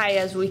as high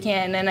as we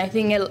can, and I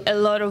think a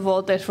lot of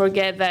vaulters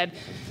forget that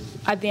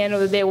at the end of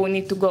the day, we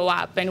need to go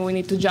up, and we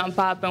need to jump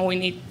up, and we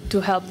need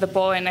to help the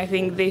pole, and I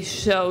think this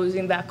shows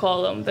in that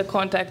column the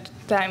contact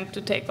time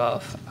to take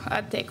off,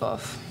 at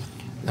takeoff.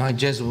 I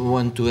just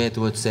want to add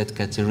what said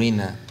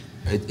Katerina.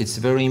 It's a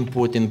very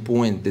important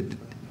point that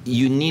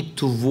you need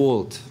to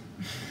vault,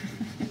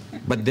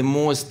 but the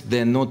most,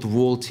 they're not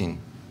vaulting.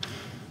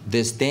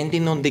 They're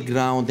standing on the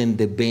ground and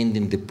they're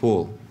bending the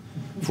pole.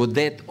 For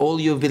that, all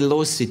your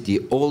velocity,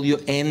 all your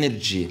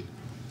energy,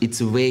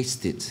 it's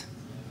wasted.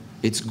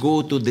 It's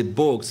go to the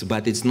box,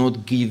 but it's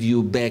not give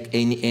you back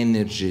any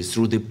energy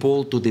through the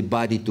pole to the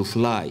body to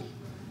fly.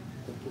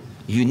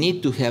 You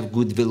need to have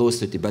good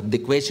velocity, but the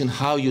question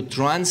how you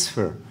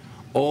transfer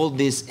all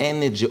this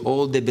energy,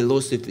 all the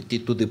velocity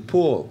to the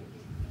pole.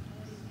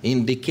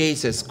 In the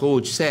case, as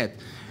coach said,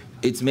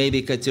 it's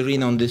maybe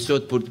Katerina on the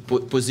third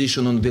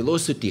position on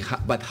velocity,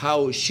 but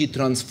how she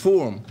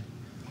transform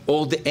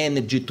all the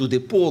energy to the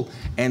pole,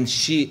 and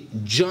she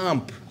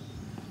jump.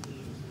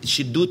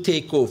 She do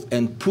take off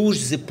and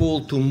push the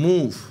pole to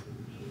move.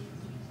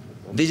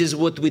 This is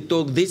what we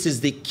talk, this is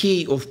the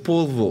key of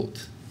pole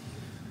vault.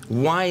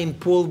 Why in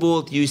pole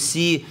vault you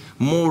see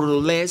more or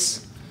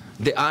less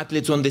the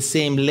athletes on the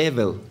same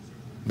level,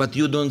 but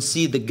you don't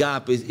see the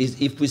gap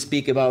if we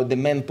speak about the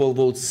men pole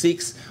vault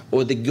 6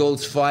 or the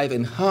girls 5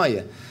 and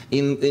higher,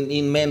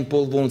 in men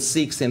pole vault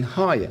 6 and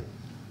higher.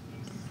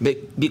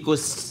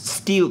 Because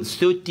still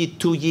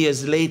 32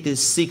 years later,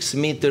 6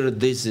 meter,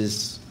 this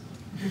is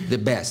the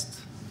best.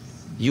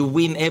 You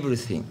win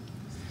everything.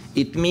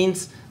 It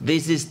means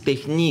this is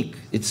technique.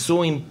 It's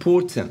so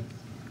important.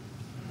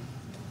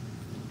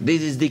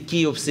 This is the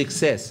key of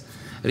success.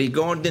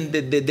 Regarding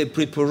the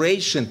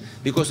preparation,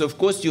 because of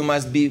course you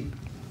must be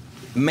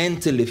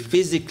mentally,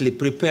 physically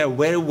prepared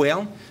very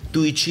well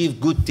to achieve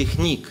good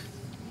technique.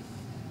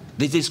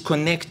 This is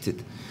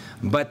connected.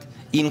 But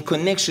in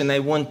connection, I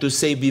want to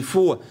say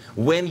before,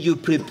 when you're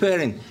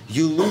preparing,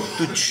 you look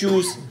to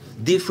choose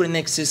different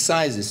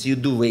exercises. You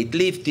do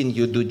weightlifting,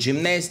 you do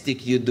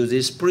gymnastics, you do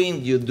the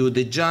sprint, you do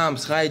the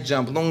jumps, high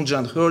jump, long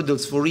jump,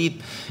 hurdles for it,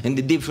 and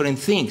the different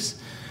things.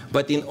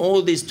 But in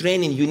all this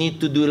training, you need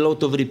to do a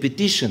lot of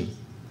repetition.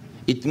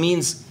 It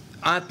means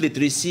athletes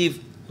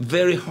receive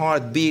very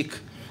hard, big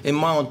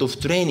amount of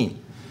training.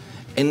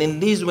 And in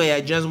this way,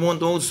 I just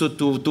want also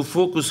to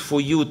focus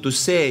for you to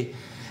say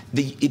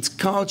it's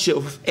culture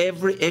of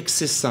every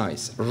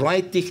exercise,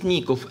 right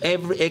technique of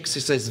every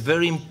exercise,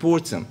 very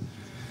important.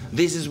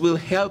 This will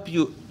help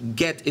you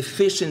get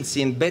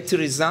efficiency and better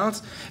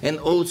results, and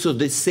also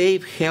the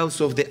safe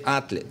health of the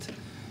athlete.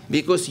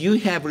 Because you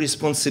have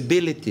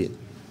responsibility.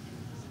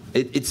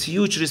 It's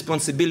huge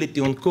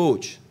responsibility on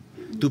coach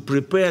to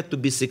prepare to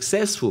be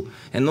successful,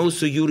 and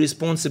also you're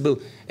responsible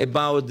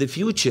about the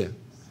future.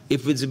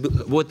 If it's,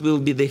 what will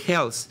be the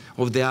health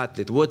of the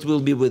athlete, what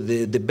will be with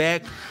the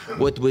back,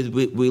 what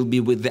will be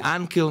with the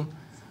ankle.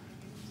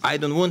 I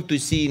don't want to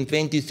see in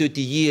 20,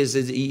 30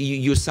 years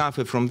you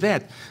suffer from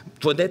that.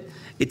 For that,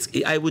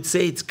 I would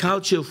say it's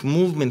culture of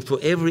movement for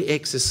every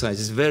exercise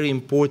is very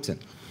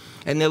important.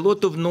 And a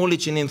lot of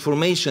knowledge and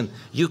information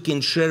you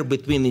can share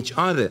between each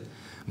other.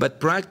 But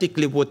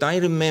practically what I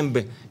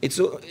remember, it's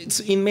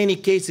in many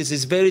cases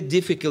it's very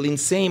difficult in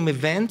same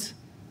event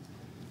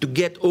to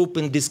get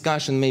open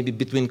discussion maybe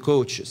between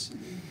coaches.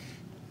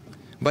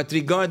 But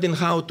regarding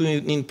how to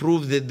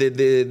improve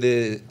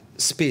the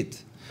speed,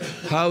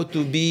 how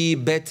to be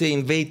better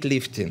in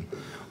weightlifting,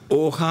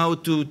 or how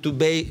to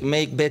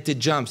make better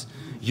jumps,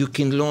 you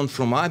can learn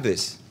from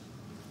others.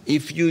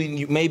 if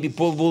you maybe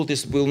pole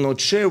vaulters will not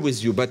share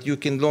with you, but you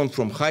can learn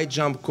from high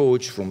jump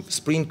coach, from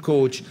sprint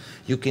coach,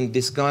 you can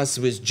discuss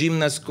with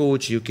gymnast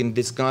coach, you can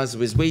discuss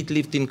with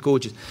weightlifting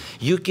coaches.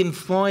 You can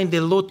find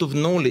a lot of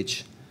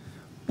knowledge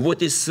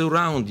what is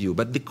surround you.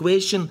 But the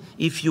question,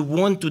 if you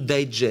want to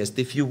digest,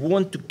 if you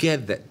want to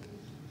get that,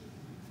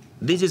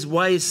 this is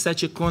why it's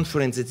such a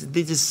conference.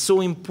 This is so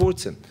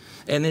important.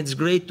 And it's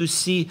great to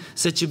see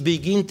such a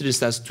big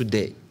interest as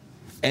today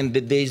and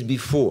the days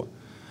before.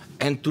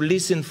 And to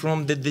listen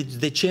from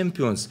the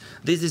champions.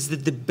 This is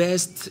the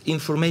best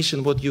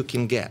information what you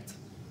can get.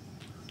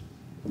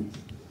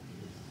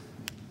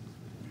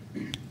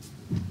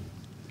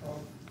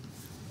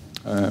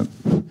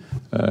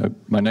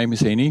 My name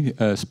is Henny,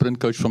 sprint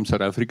coach from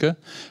South Africa.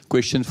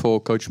 Question for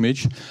Coach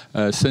Mitch.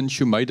 Since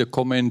you made a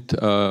comment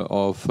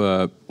of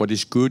what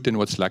is good and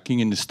what's lacking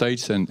in the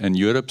States and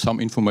Europe, some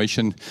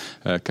information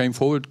came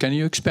forward. Can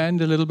you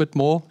expand a little bit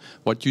more?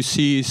 What you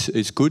see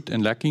is good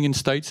and lacking in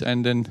States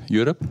and in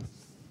Europe?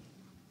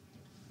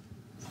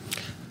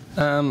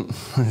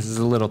 This is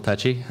a little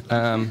touchy.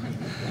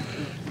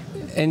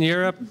 In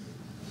Europe,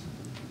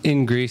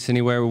 in Greece,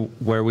 anywhere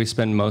where we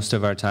spend most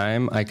of our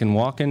time, I can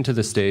walk into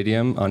the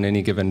stadium on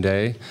any given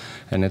day,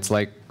 and it's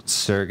like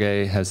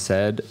Sergey has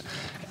said,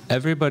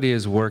 everybody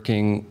is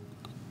working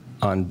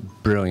on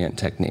brilliant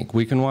technique.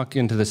 We can walk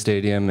into the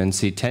stadium and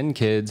see 10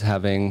 kids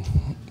having,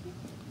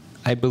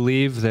 I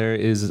believe there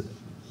is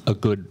a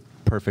good,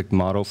 perfect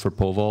model for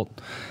pole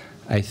vault.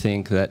 I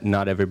think that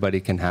not everybody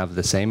can have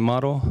the same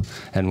model,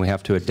 and we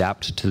have to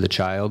adapt to the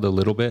child a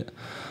little bit.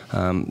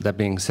 That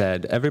being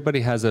said,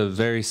 everybody has a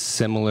very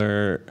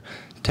similar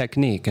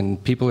technique,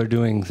 and people are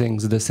doing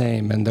things the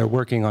same, and they're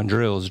working on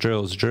drills,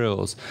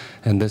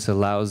 and this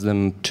allows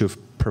them to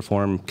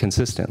perform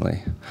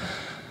consistently.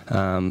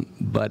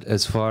 But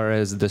as far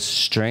as the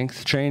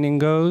strength training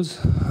goes,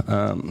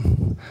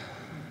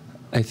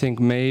 I think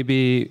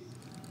maybe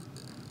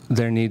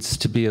there needs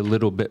to be a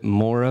little bit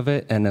more of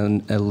it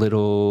and a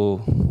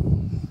little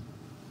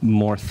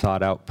more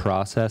thought out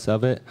process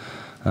of it.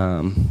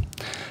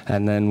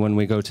 And then when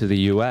we go to the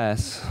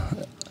US,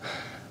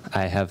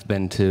 I have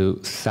been to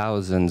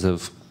thousands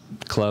of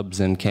clubs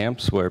and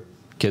camps where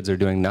kids are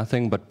doing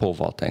nothing but pole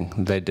vaulting.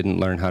 They didn't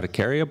learn how to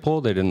carry a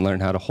pole, they didn't learn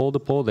how to hold a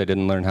pole, they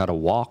didn't learn how to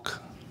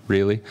walk,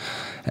 really.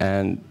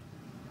 And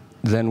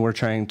then we're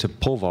trying to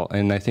pole vault,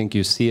 and I think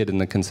you see it in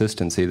the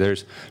consistency.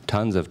 There's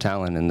tons of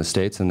talent in the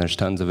States, and there's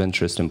tons of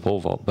interest in pole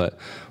vault, but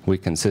we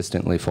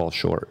consistently fall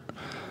short.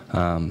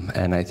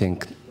 And I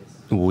think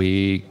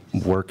we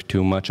work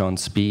too much on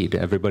speed.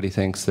 Everybody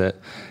thinks that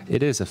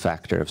it is a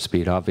factor of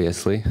speed,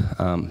 obviously,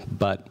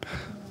 but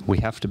we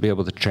have to be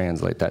able to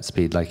translate that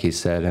speed, like he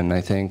said, and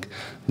I think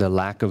the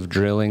lack of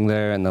drilling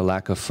there and the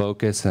lack of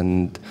focus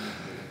and...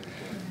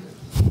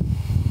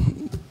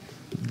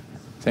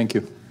 Thank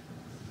you.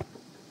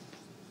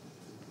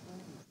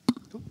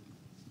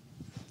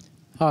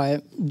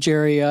 Hi,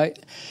 Jerry. I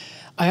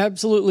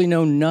absolutely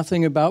know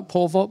nothing about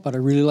pole vault, but I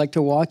really like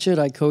to watch it.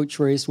 I coach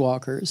race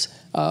walkers.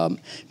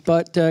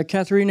 But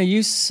Katharina,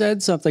 you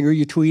said something, or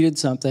you tweeted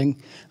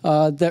something,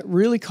 that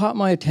really caught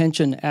my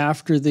attention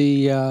after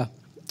the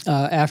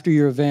after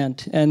your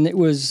event, and it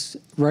was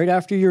right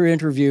after your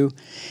interview,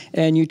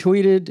 and you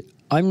tweeted,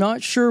 "I'm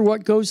not sure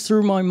what goes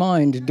through my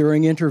mind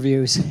during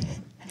interviews."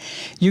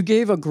 You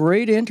gave a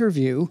great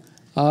interview.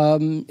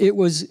 It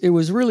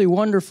was really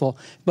wonderful,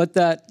 but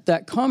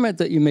that comment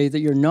that you made, that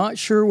you're not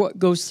sure what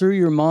goes through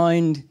your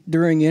mind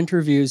during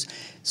interviews,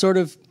 sort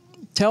of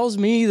tells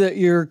me that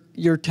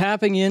you're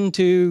tapping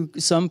into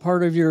some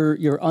part of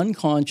your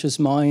unconscious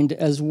mind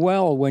as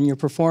well when you're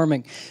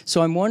performing.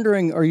 So I'm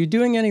wondering, are you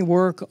doing any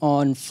work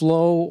on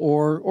flow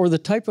or the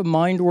type of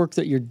mind work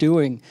that you're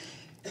doing?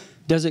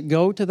 Does it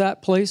go to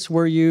that place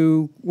where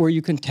you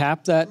can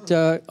tap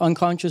that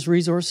unconscious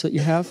resource that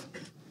you have?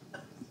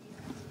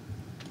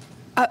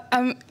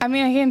 I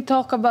mean, I can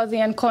talk about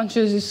the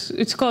unconscious.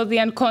 It's called the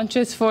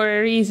unconscious for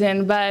a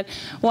reason. But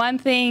one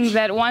thing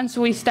that once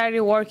we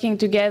started working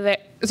together,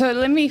 so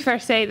let me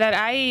first say that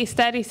I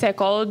studied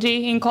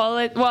psychology in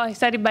college. Well, I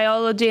studied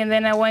biology, and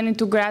then I went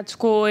into grad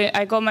school.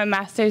 I got my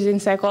master's in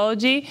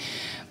psychology.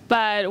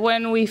 But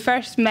when we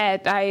first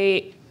met,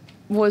 I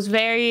was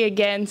very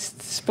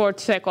against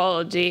sports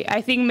psychology.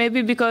 I think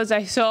maybe because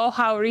I saw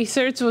how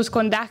research was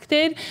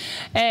conducted,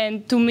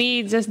 and to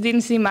me it just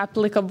didn't seem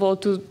applicable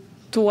to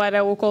what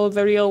I would call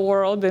the real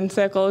world, and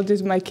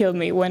psychologists might kill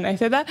me when I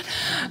say that.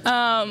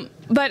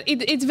 But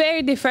it's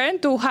very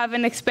different to have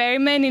an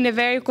experiment in a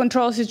very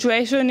controlled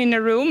situation in a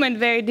room, and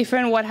very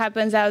different what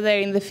happens out there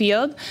in the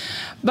field.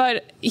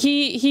 But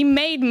he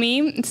made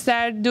me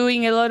start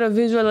doing a lot of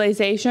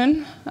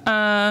visualization.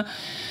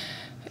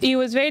 It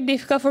was very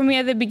difficult for me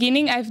at the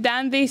beginning. I've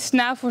done this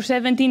now for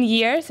 17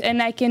 years, and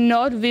I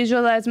cannot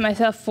visualize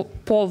myself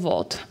pole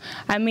vault.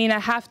 I mean, I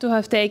have to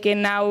have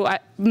taken now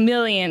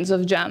millions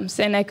of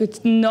jumps, and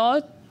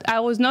I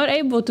was not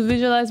able to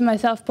visualize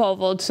myself pole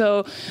vault.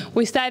 So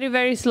we started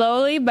very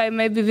slowly by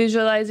maybe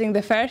visualizing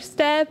the first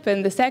step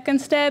and the second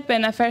step,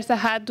 and at first I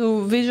had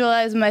to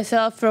visualize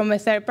myself from a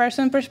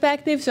third-person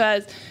perspective, so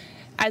as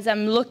as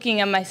I'm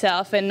looking at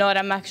myself and not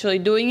I'm actually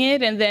doing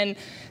it. And then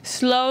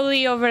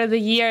slowly over the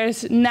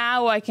years,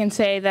 now I can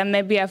say that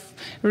maybe I've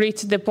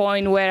reached the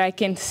point where I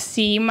can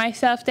see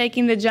myself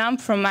taking the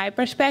jump from my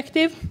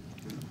perspective.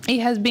 It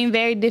has been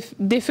very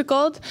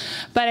difficult,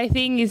 but I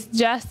think it's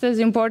just as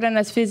important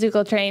as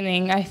physical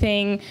training. I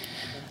think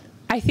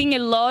a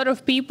lot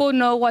of people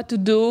know what to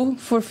do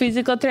for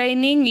physical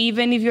training,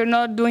 even if you're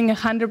not doing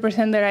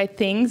 100% the right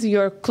things,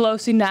 you're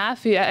close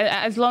enough.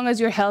 As long as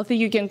you're healthy,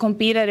 you can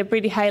compete at a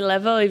pretty high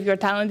level if you're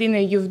talented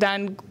and you've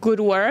done good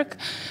work.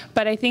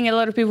 But I think a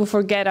lot of people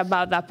forget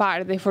about that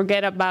part. They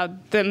forget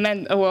about the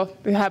well,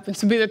 it happens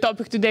to be the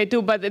topic today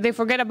too, but they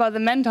forget about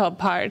the mental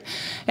part.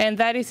 And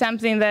that is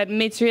something that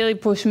Mitch really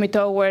pushed me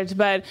towards.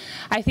 But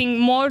I think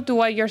more to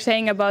what you're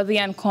saying about the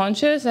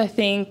unconscious, I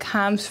think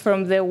comes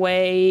from the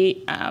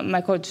way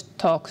my coach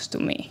talks to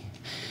me,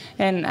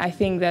 and I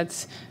think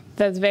that's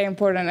very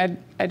important.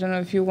 I don't know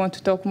if you want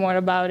to talk more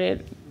about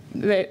it.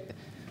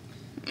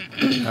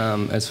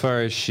 As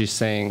far as she's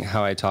saying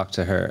how I talk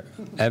to her,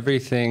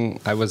 everything,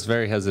 I was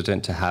very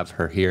hesitant to have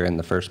her here in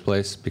the first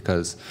place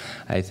because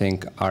I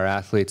think our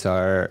athletes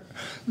are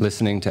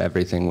listening to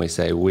everything we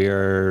say.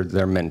 We're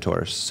their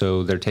mentors.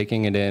 So they're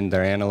taking it in,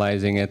 they're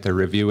analyzing it, they're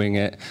reviewing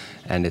it,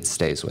 and it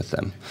stays with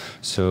them.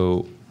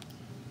 So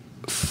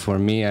for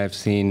me, I've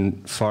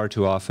seen far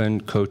too often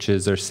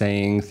coaches are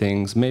saying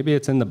things, maybe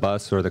it's in the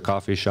bus or the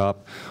coffee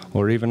shop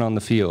or even on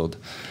the field,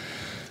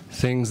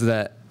 things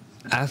that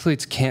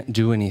athletes can't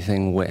do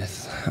anything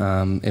with.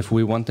 If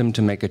we want them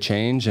to make a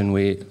change and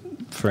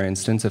for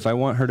instance, if I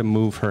want her to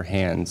move her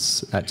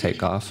hands at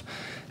takeoff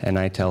and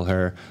I tell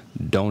her,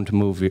 don't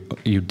move,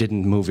 you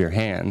didn't move your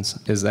hands,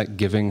 is that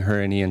giving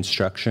her any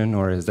instruction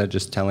or is that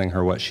just telling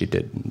her what she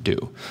didn't do?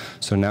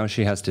 So now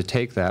she has to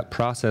take that,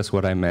 process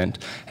what I meant,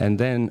 and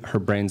then her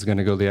brain's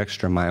gonna go the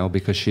extra mile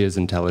because she is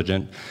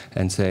intelligent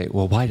and say,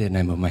 well, why didn't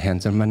I move my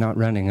hands? Am I not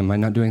running? Am I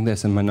not doing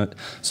this? Am I not?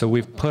 So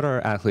we've put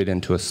our athlete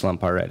into a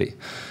slump already.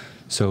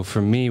 So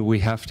for me, we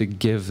have to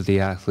give the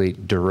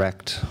athlete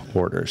direct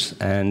orders.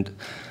 And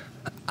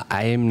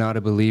I am not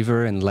a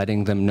believer in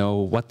letting them know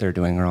what they're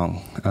doing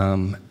wrong.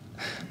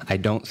 I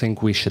don't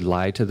think we should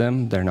lie to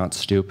them. They're not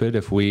stupid.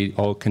 If we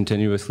all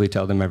continuously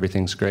tell them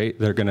everything's great,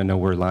 they're going to know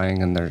we're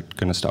lying and they're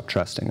going to stop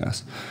trusting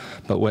us.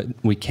 But what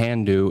we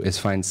can do is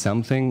find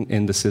something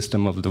in the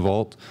system of the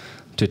vault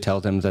to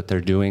tell them that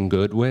they're doing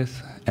good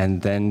with,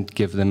 and then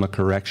give them a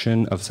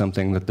correction of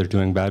something that they're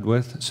doing bad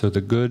with. So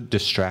the good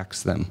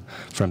distracts them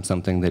from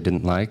something they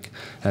didn't like,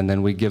 and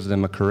then we give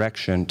them a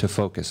correction to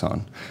focus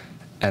on.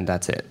 And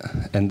that's it.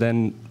 And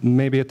then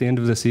maybe at the end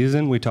of the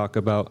season, we talk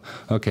about,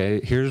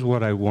 okay, here's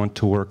what I want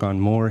to work on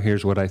more.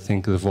 Here's what I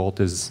think the vault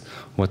is,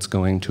 what's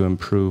going to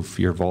improve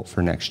your vault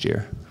for next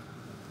year.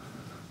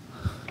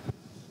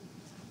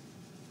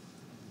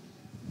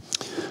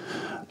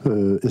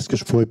 Est-ce que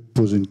je pourrais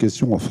poser une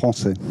question en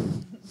français?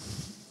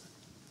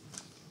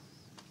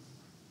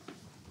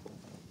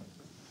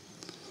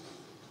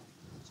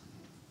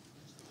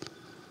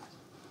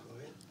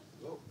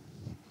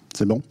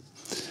 C'est bon?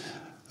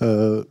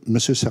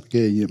 Monsieur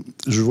Sergueï,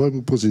 je voudrais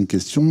vous poser une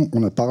question.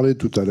 On a parlé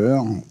tout à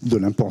l'heure de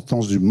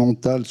l'importance du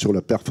mental sur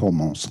la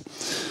performance.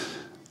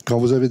 Quand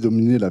vous avez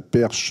dominé la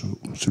perche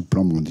sur le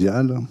plan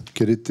mondial,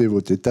 quel était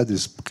votre état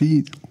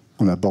d'esprit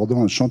en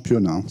abordant un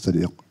championnat?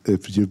 C'est-à-dire,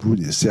 aviez-vous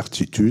des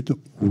certitudes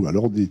ou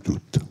alors des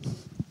doutes?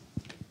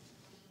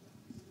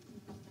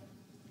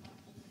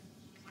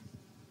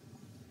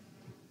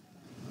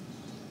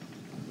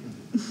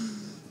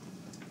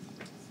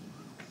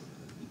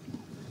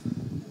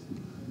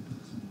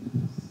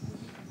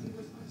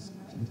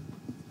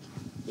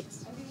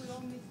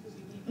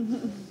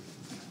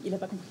 Il n'a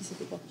pas compris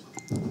c'était quoi.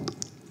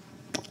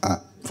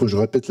 Ah, faut que je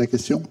répète la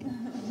question?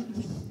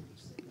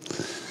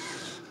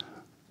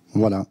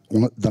 Voilà,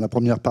 dans la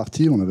première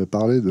partie, on avait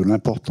parlé de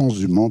l'importance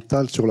du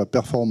mental sur la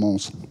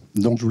performance.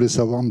 Donc je voulais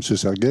savoir, Monsieur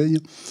Sergueï,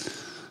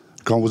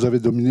 quand vous avez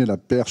dominé la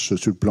perche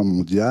sur le plan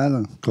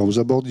mondial, quand vous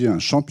abordiez un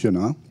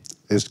championnat,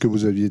 est-ce que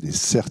vous aviez des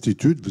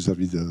certitudes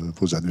vis-à-vis de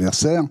vos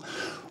adversaires,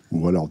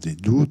 ou alors des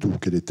doutes, ou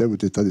quel était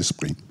votre état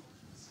d'esprit?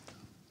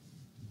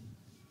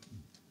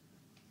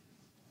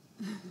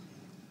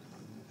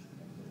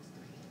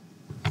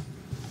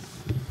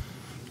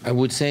 I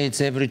would say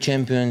it's every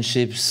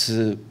championships,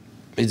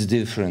 it's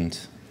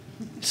different.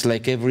 It's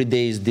like every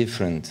day is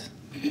different.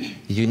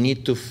 You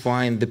need to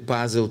find the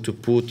puzzle to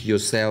put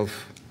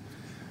yourself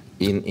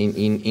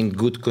in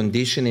good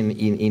condition,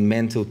 in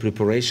mental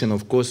preparation.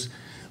 Of course,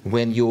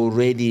 when you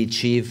already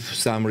achieve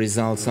some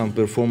results, some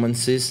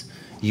performances,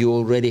 you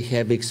already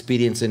have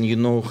experience and you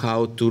know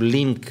how to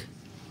link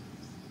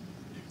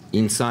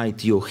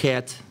inside your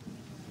head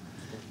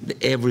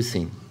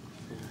everything.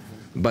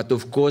 But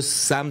of course,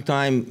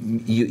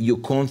 sometimes you're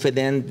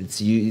confident,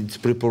 its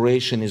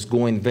preparation is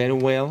going very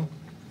well,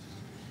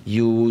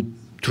 you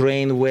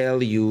train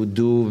well, you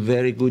do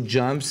very good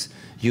jumps,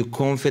 you're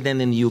confident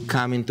and you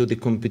come into the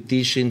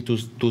competition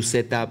to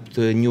set up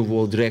the new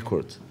world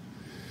record.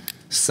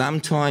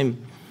 Sometimes,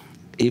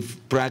 if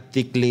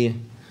practically,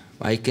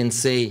 I can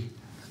say,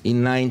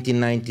 in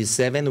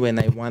 1997 when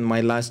I won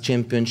my last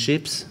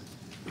championships.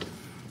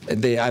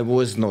 I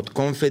was not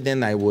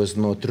confident, I was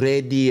not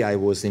ready, I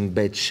was in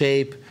bad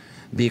shape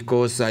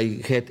because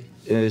I had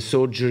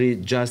surgery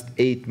just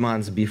 8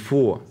 months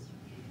before.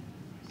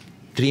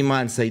 3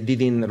 months I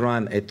didn't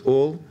run at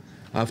all.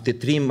 After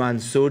 3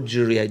 months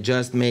surgery, I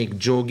just make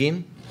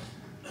jogging.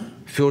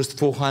 First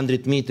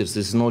 400 meters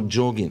is not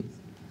jogging.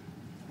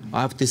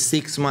 After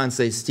 6 months,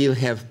 I still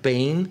have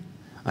pain.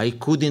 I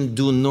couldn't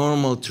do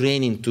normal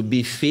training to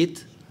be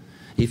fit.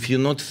 If you're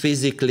not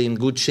physically in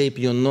good shape,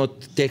 you're not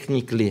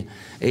technically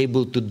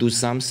able to do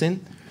something.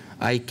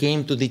 I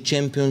came to the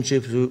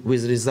championship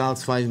with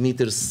results 5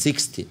 meters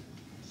 60.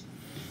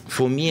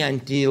 For me,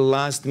 until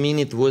last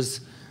minute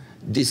was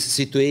this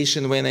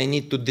situation when I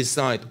need to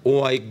decide,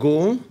 or I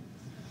go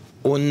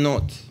or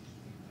not.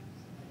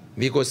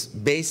 Because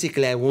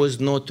basically I was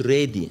not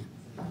ready.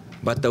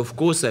 But of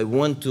course I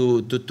want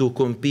to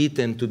compete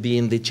and to be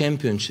in the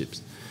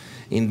championships.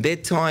 In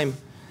that time,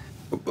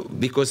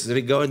 because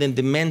regarding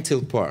the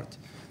mental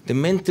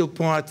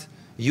part,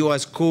 you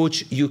as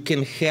coach, you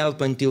can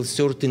help until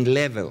certain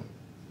level.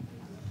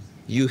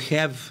 You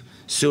have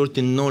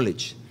certain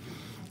knowledge.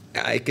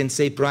 I can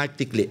say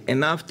practically.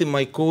 And after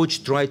my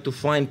coach tried to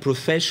find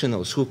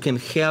professionals who can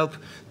help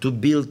to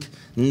build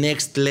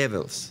next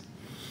levels.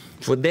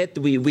 For that,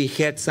 we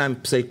had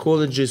some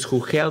psychologists who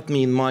helped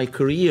me in my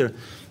career,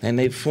 and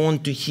I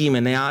phoned to him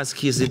and I asked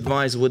his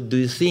advice, what do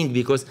you think?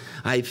 Because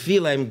I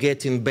feel I'm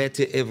getting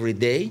better every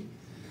day,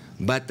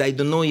 but I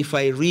don't know if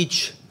I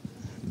reach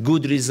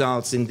good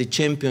results in the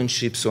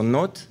championships or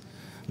not.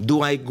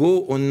 Do I go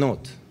or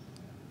not?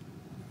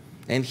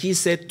 And he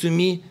said to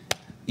me,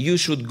 you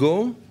should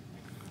go,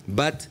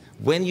 but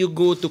when you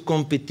go to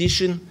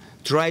competition,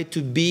 try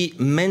to be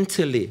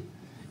mentally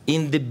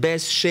in the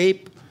best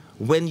shape.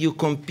 When you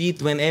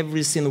compete, when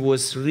everything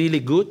was really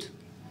good,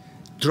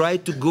 try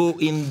to go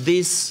in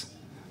this,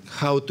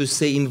 how to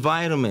say,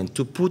 environment,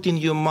 to put in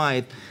your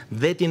mind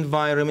that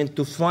environment,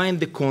 to find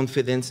the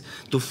confidence,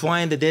 to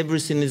find that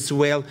everything is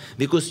well,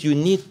 because you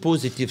need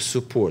positive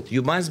support.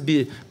 You must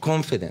be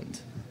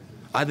confident.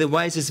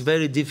 Otherwise, it's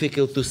very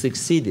difficult to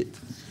succeed it.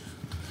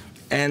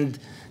 And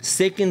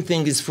second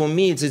thing is, for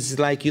me, it's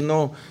like, you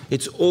know,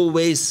 it's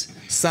always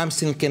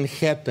something can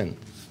happen.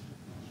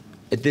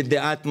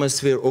 The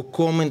atmosphere or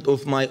comment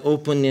of my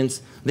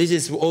opponents, this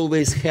has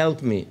always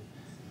helped me.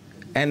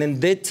 And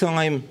in that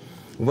time,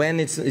 when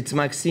it's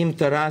Maxim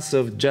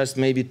Tarasov, just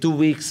maybe 2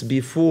 weeks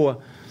before,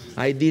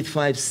 I did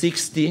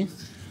 560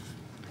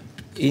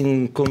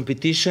 in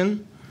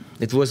competition.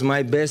 It was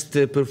my best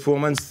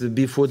performance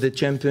before the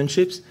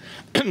championships.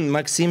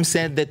 Maxim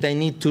said that I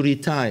need to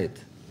retire.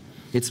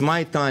 It's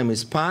my time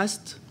is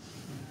past,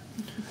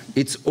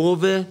 it's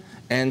over,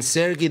 and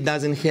Sergey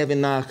doesn't have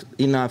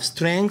enough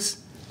strength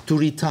to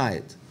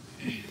retire.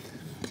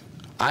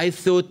 I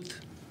thought,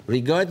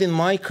 regarding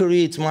my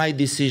career, it's my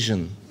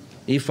decision.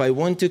 If I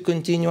want to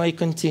continue, I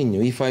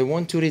continue. If I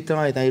want to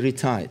retire, I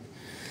retire.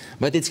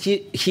 But it's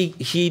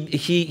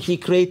he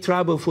created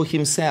trouble for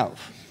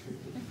himself.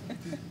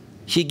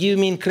 He gave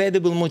me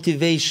incredible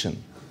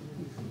motivation.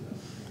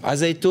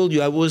 As I told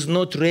you, I was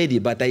not ready,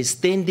 but I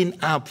standing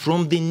up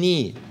from the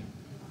knee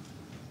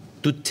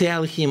to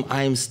tell him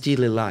I am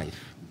still alive.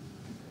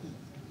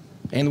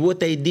 And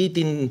what I did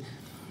in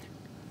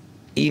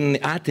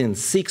Athens,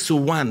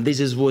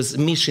 6:01, was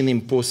mission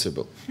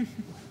impossible.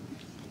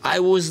 I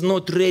was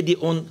not ready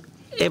on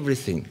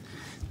everything,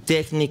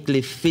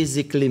 technically,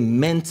 physically,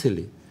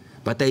 mentally,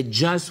 but I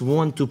just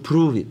want to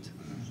prove it.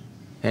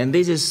 And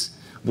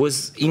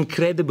was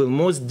incredible,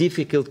 most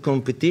difficult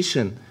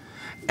competition.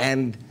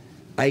 And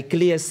I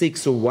clear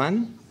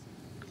 6:01.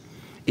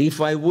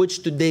 If I watch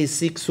today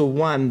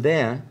 6:01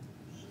 there,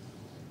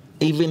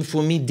 even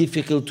for me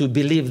difficult to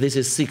believe this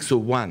is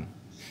 6:01.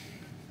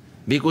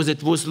 Because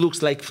it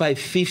looks like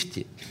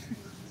 550.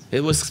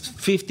 It was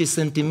 50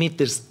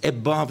 centimeters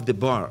above the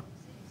bar.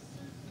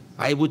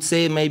 I would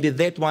say maybe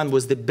that one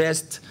was the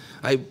best.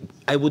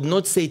 I would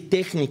not say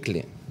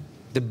technically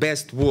the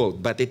best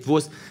vault, but it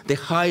was the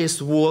highest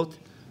vault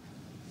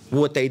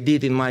what I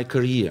did in my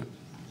career.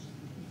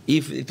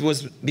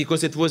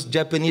 Because it was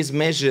Japanese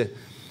measure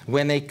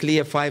when I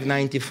cleared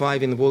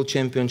 595 in World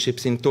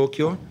Championships in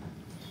Tokyo.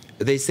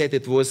 They said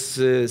it was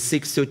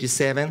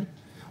 637.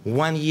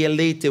 1 year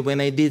later,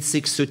 when I did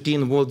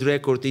 613 world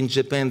record in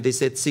Japan, they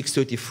said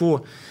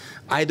 634.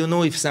 I don't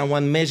know if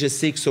someone measures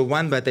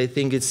 601, but I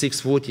think it's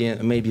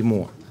 640, maybe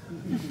more.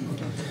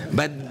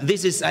 But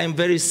I'm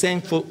very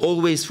thankful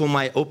always for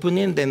my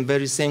opponent and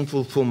very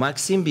thankful for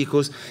Maxim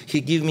because he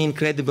gave me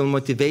incredible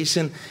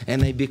motivation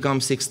and I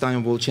become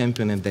 6-time world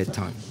champion at that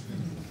time.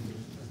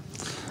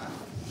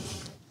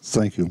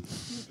 Thank you.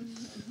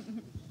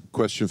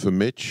 Question for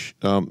Mitch.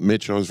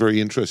 Mitch, I was very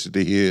interested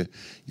to hear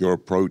your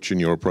approach and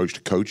your approach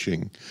to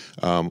coaching.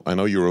 I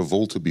know you were a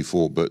vaulter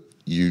before, but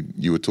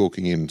you were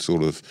talking in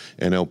sort of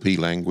NLP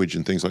language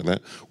and things like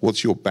that.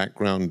 What's your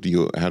background?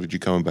 How did you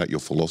come about your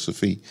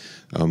philosophy?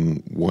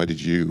 Why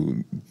did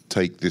you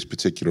take this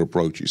particular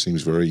approach? It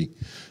seems very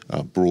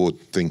broad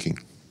thinking.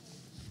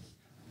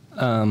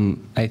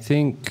 I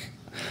think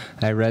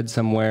I read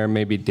somewhere,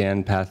 maybe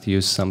Dan Path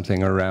used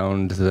something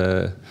around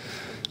the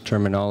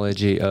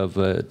terminology of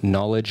a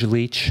knowledge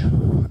leech.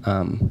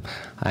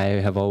 I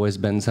have always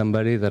been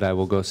somebody that I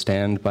will go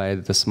stand by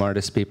the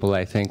smartest people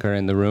I think are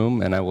in the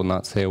room, and I will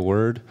not say a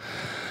word.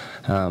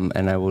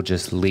 And I will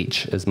just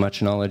leech as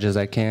much knowledge as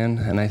I can.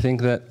 And I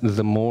think that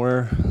the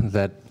more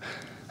that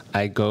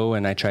I go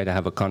and I try to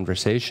have a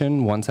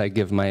conversation, once I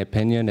give my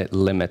opinion, it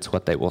limits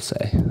what they will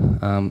say.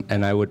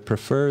 And I would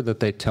prefer that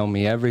they tell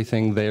me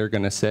everything they're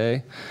going to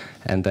say,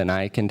 and then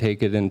I can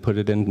take it and put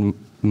it in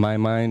my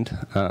mind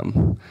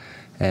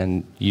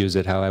and use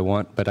it how I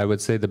want. But I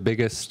would say the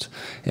biggest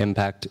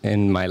impact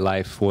in my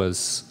life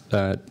was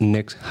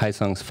Nick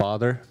Haisong's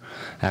father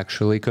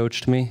actually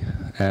coached me,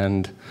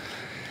 and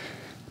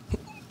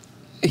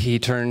he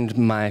turned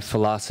my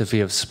philosophy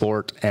of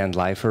sport and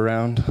life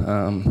around,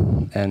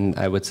 and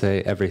I would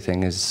say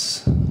everything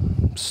is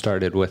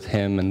started with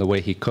him and the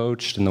way he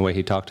coached and the way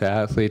he talked to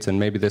athletes, and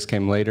maybe this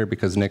came later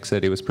because Nick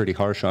said he was pretty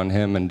harsh on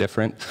him and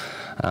different.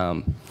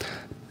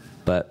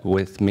 But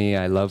with me,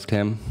 I loved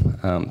him,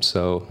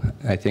 so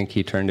I think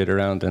he turned it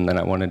around, and then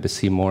I wanted to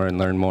see more and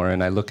learn more,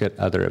 and I look at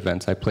other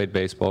events. I played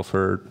baseball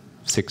for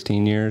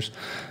 16 years,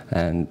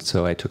 and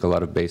so I took a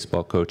lot of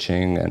baseball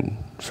coaching and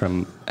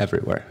from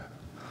everywhere.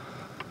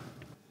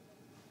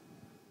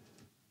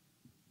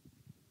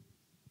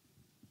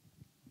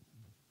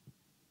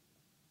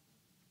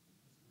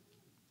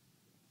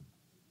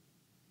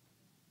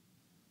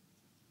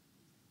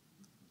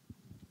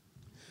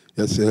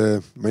 Yes,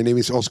 my name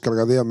is Oscar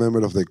Gadea, member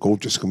of the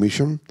Coaches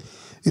Commission.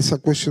 It's a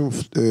question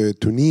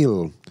to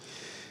Neil.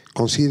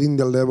 Considering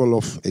the level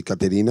of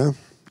Ekaterina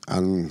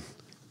and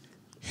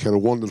her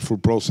wonderful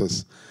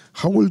process,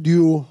 how will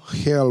you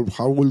help,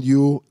 how will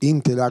you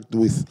interact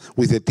with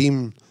the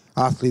team,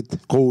 athlete,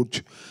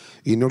 coach,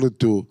 in order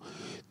to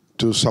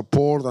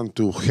support and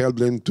to help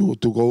them to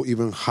go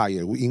even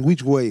higher? In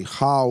which way,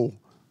 how,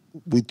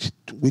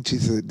 which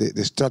is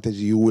the strategy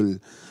you will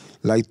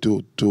like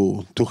to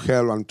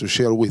help and to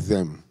share with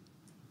them?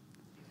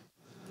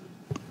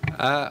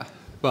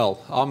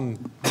 Well,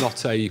 I'm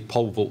not a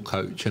pole vault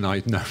coach, and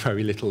I know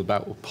very little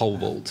about pole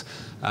vault.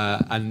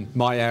 And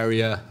my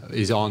area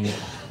is on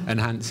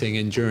enhancing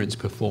endurance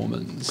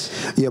performance.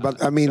 Yeah,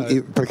 but I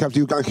mean, perhaps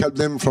you can help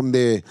them from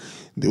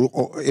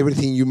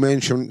everything you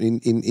mentioned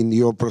in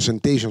your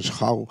presentations.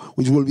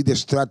 Which will be the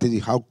strategy?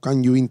 How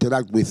can you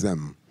interact with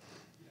them?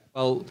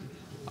 Well,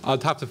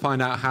 I'd have to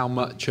find out how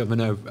much of an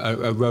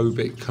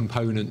aerobic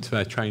component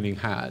their training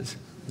has.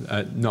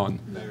 None.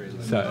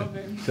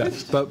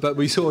 But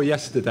we saw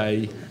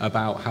yesterday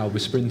about how the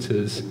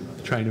sprinters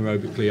train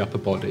aerobically upper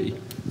body.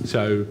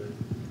 So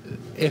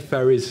if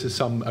there is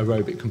some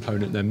aerobic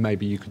component, then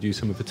maybe you could use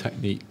some of the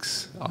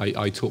techniques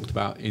I talked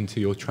about into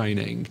your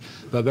training.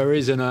 But there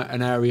is an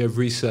area of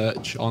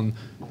research on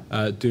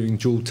doing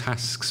dual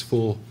tasks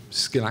for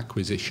skill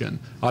acquisition.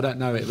 I don't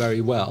know it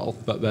very well,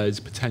 but there's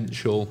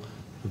potential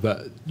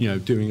that,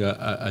 doing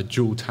a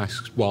dual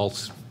task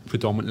whilst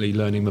predominantly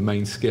learning the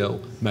main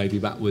skill, maybe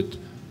that would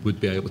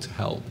be able to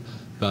help.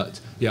 But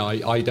yeah,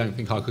 I don't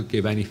think I could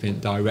give anything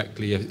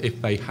directly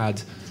if they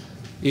had,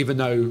 even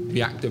though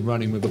the act of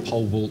running with a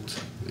pole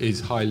vault is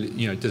highly,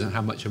 doesn't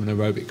have much of an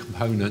aerobic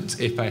component.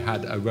 If they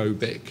had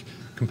aerobic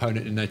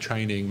component in their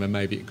training, then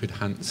maybe it could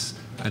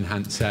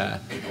enhance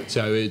air.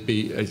 So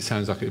it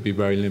sounds like it would be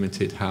very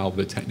limited how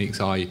the techniques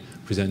I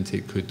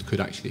presented could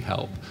actually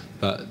help.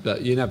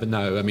 But you never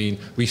know. I mean,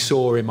 we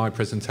saw in my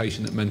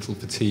presentation that mental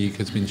fatigue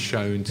has been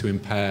shown to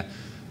impair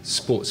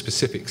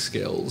sport-specific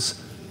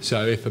skills.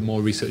 So if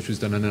more research was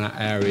done in that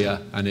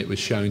area and it was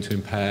shown to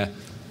impair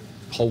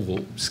pole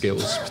vault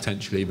skills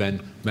potentially,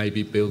 then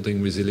maybe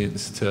building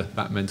resilience to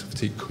that mental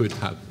fatigue could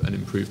have an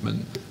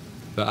improvement.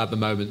 But at the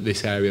moment,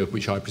 this area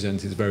which I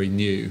present is very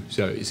new,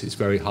 so it's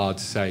very hard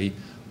to say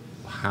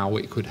how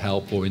it could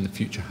help, or in the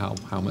future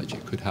how much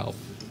it could help.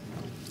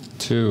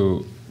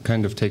 To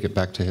kind of take it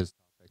back to his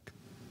topic,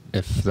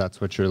 if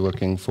that's what you're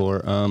looking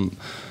for.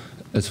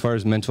 As far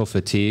as mental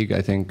fatigue,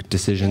 I think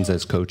decisions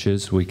as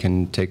coaches, we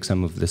can take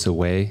some of this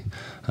away.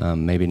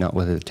 Maybe not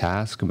with a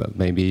task, but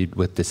maybe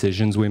with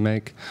decisions we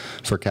make.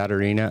 For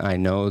Katarina, I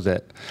know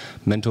that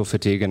mental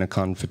fatigue in a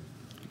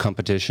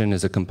competition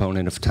is a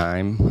component of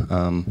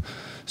time.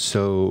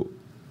 So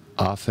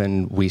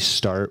often we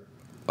start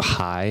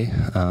high,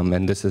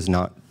 and this is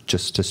not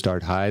just to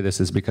start high.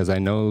 This is because I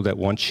know that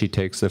once she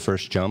takes the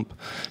first jump,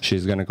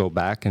 she's going to go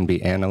back and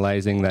be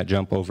analyzing that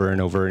jump over and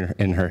over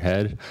in her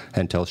head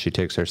until she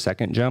takes her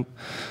second jump.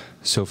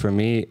 So for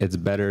me, it's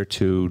better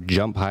to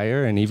jump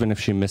higher, and even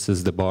if she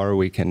misses the bar,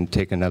 we can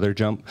take another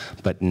jump,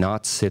 but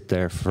not sit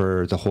there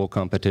for the whole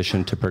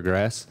competition to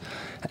progress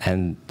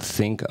and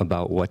think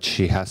about what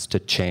she has to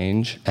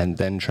change and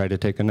then try to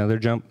take another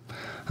jump.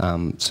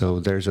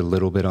 So there's a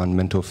little bit on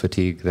mental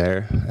fatigue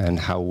there and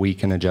how we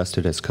can adjust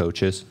it as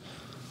coaches.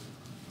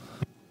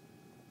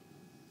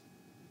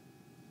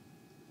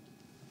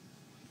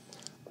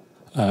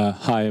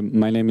 Hi,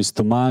 my name is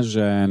Tomáš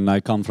and I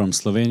come from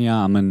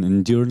Slovenia. I'm an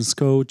endurance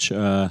coach.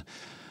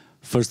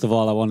 First of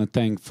all, I want to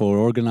thank for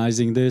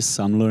organizing this.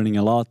 I'm learning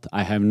a lot.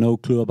 I have no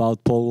clue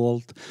about pole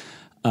vault.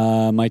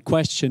 My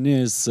question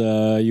is,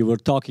 you were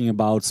talking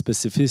about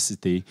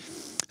specificity.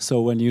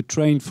 So when you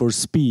train for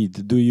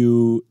speed, do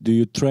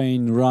you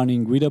train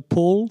running with a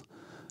pole,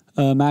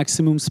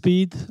 maximum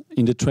speed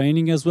in the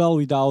training as well,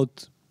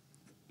 without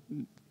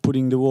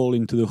putting the wall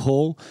into the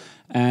hole?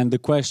 And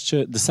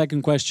the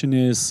second question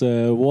is,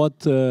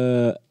 what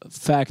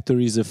factor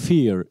is a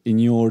fear in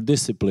your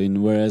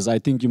discipline? Whereas I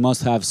think you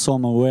must have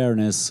some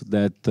awareness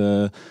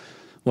that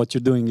what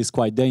you're doing is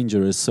quite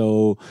dangerous.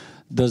 So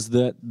does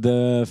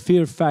the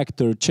fear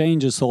factor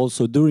changes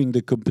also during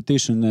the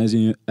competition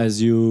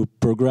as you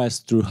progress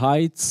through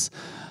heights?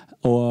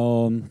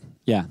 Or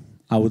yeah,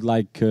 I would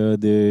like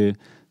the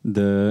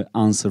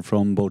answer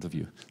from both of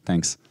you.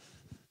 Thanks.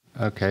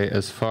 Okay,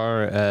 as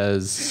far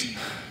as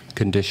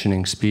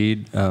conditioning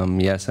speed,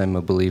 yes, I'm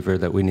a believer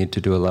that we need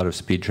to do a lot of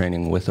speed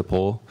training with a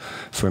pole.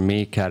 For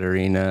me,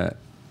 Katarina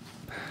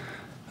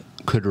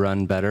could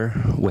run better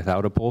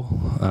without a pole.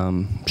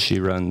 She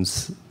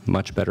runs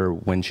much better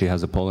when she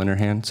has a pole in her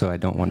hand, so I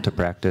don't want to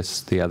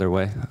practice the other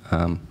way.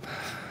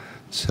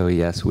 So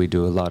yes, we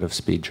do a lot of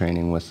speed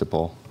training with the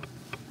pole.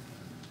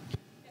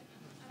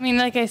 I mean,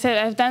 like I said,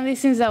 I've done this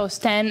since I was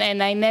 10,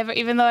 and I never,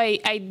 even though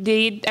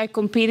I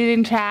competed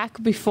in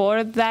track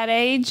before that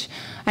age,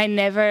 I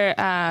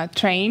never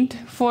trained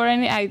for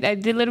any. I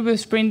did a little bit of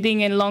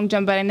sprinting and long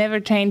jump, but I never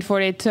trained for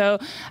it. So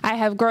I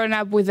have grown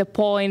up with a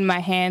pole in my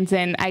hands,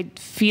 and I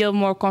feel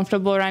more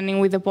comfortable running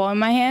with a pole in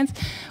my hands.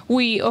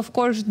 We, of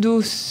course,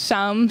 do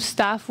some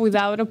stuff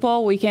without a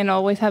pole. We can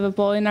always have a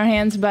pole in our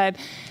hands, but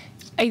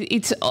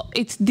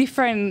it's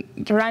different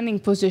running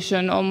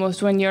position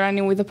almost. When you're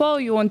running with a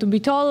pole, you want to be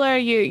taller.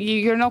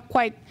 You're not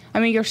quite, I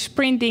mean, you're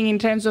sprinting in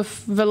terms of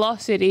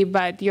velocity,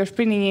 but you're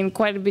sprinting in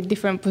quite a bit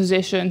different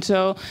position.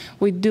 So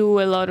we do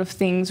a lot of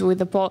things with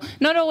the pole.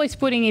 Not always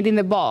putting it in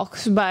the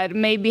box, but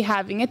maybe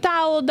having a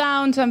towel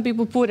down. Some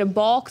people put a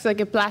box, like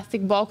a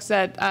plastic box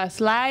that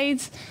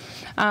slides.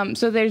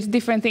 So there's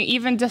different things,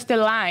 even just a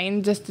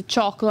line, just a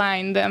chalk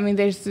line. I mean,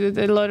 there's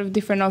a lot of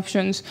different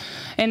options.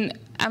 And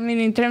I mean,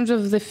 in terms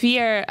of the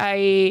fear,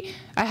 I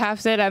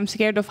have said I'm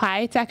scared of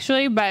heights,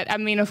 actually. But I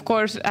mean, of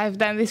course, I've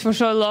done this for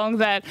so long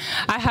that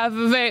I have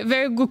very,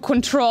 very good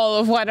control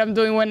of what I'm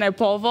doing when I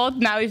pole vault.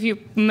 Now, if you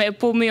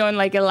put me on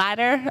like a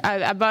ladder,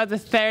 about the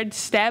third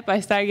step, I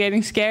start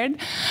getting scared.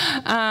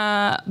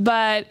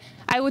 But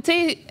I would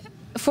say,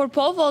 for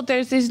pole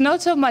vaulters, it's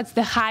not so much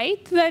the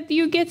height that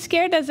you get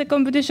scared as the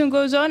competition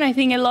goes on. I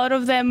think a lot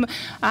of them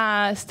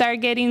start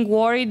getting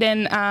worried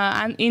and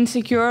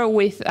insecure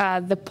with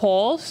the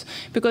poles,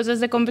 because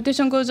as the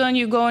competition goes on,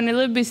 you go on a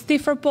little bit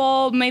stiffer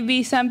pole.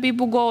 Maybe some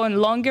people go on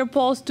longer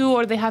poles too,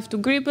 or they have to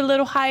grip a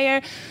little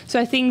higher. So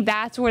I think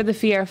that's where the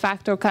fear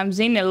factor comes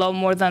in a lot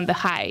more than the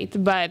height.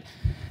 But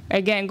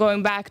again,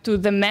 going back to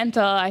the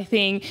mental, I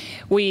think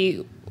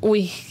he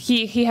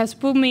has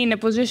put me in a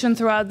position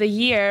throughout the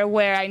year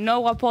where I know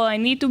what pole I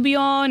need to be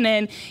on,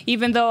 and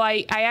even though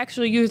I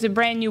actually used a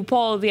brand new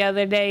pole the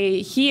other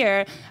day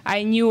here,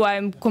 I knew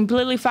I'm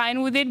completely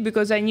fine with it,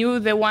 because I knew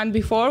the one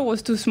before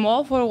was too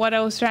small for what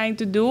I was trying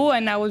to do,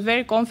 and I was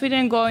very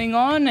confident going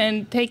on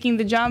and taking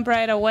the jump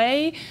right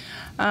away.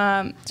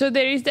 So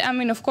there is, I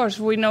mean, of course,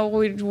 we know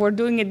we're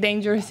doing a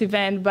dangerous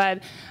event,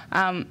 but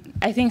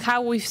I think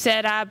how we've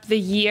set up the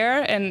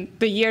year and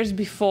the years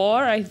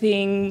before, I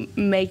think,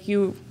 make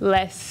you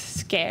less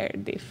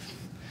scared, if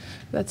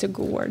that's a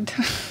good word.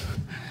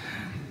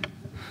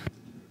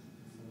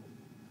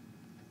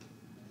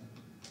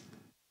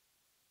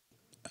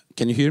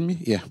 Can you hear me?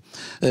 Yeah.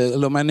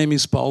 Hello, my name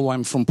is Paulo.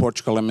 I'm from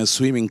Portugal. I'm a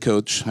swimming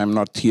coach. I'm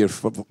not here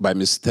by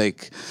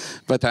mistake.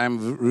 But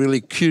I'm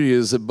really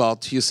curious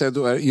about, you said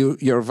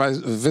your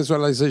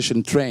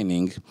visualization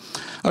training.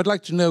 I'd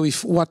like to know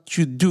if what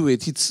you do,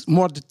 it's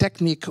more the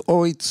technique,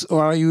 or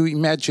are you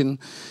imagine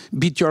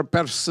beat your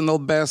personal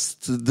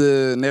best,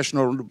 the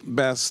national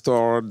best,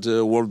 or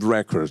the world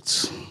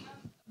records?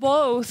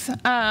 Both.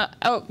 I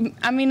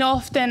mean,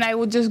 often I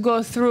would just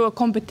go through a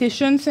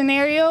competition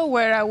scenario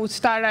where I would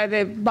start at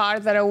a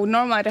bar that I would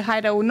normally, at a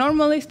height I would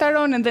normally start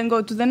on, and then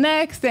go to the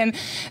next. And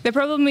the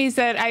problem is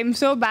that I'm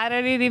so bad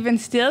at it even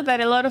still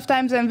that a lot of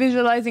times I'm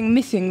visualizing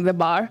missing the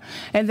bar.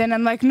 And then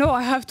I'm like, no,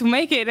 I have to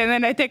make it. And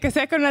then I take a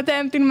second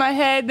attempt in my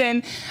head.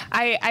 And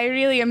I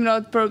really am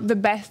not the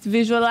best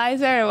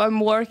visualizer. I'm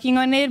working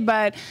on it.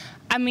 But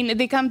I mean,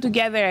 they come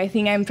together. I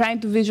think I'm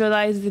trying to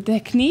visualize the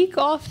technique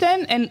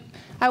often. And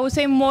I would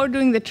say more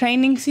during the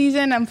training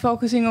season, I'm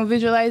focusing on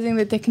visualizing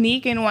the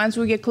technique, and once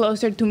we get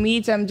closer to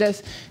meets, I'm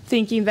just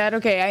thinking that,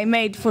 okay, I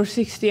made for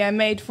 60, I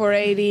made for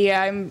 80,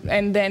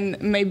 and then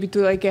maybe to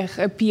like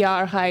a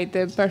PR height,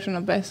 a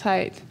personal best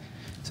height.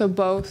 So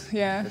both,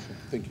 yeah.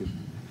 Thank you.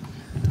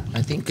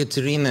 I think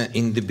Katerina,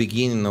 in the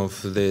beginning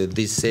of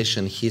this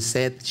session, he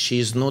said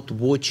she's not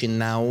watching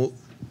now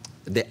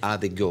the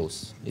other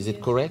girls. Is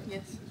it correct?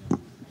 Yes.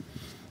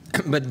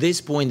 But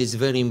this point is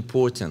very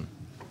important,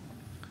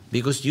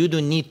 because you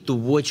don't need to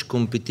watch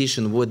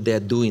competition, what they're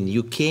doing.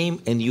 You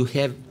came and you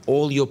have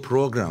all your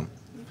program.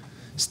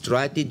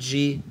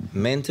 strategy,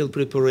 mental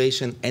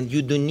preparation, and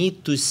you don't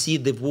need to see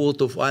the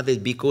world of others,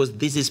 because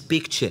this is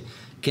picture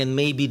can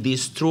maybe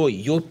destroy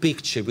your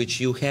picture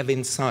which you have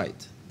inside.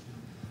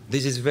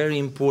 This is very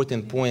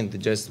important point. I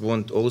just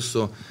want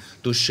also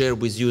to share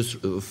with you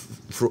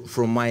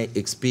from my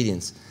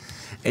experience.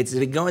 It's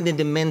regarding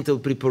the mental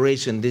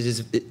preparation. This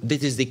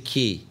is the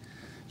key.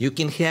 You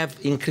can have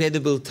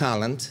incredible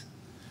talent,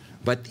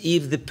 but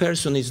if the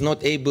person is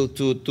not able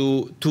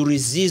to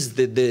resist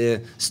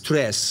the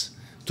stress,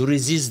 to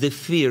resist the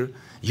fear,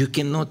 you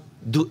cannot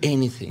do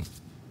anything.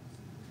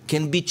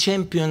 Can be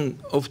champion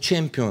of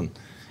champion,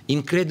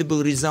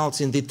 incredible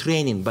results in the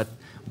training, but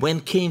when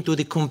came to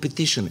the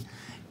competition,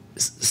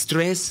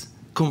 stress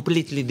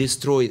completely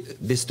destroy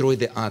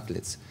the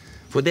athletes.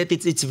 For that,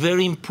 it's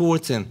very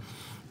important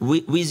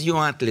with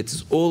your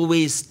athletes,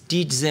 always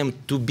teach them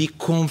to be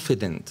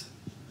confident.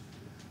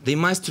 They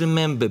must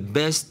remember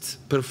best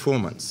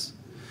performance.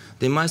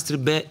 They must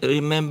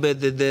remember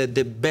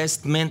the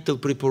best mental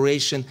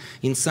preparation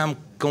in some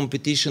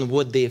competition,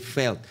 what they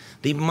felt.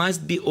 They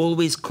must be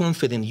always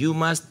confident. You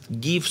must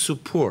give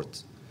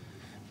support.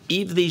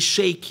 If they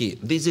shaky,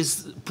 this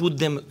is put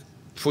them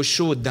for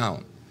sure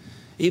down.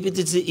 If it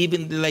is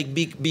even like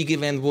big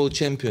event world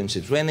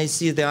championships, when I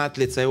see the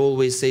athletes, I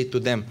always say to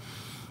them,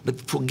 but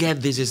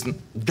forget this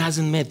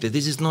doesn't matter.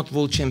 This is not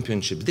world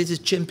championship. This is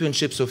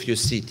championships of your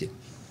city.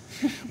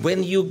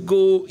 When you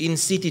go in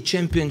city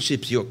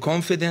championships, you're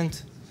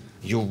confident,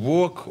 you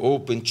walk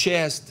open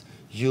chest,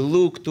 you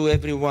look to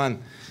everyone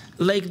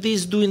like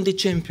this doing the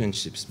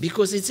championships,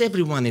 because it's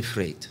everyone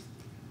afraid.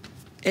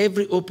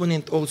 Every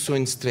opponent also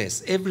in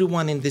stress,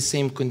 everyone in the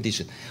same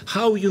condition.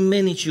 How you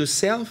manage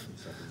yourself,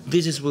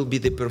 this will be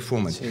the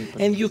performance.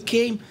 And you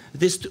came,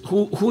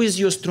 who is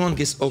your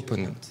strongest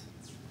opponent?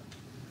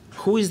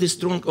 Who is the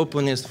strong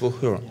opponent for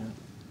her?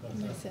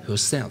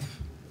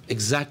 Herself.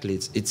 Exactly,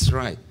 it's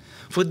right.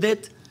 For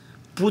that,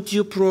 put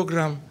your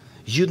program,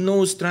 you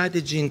know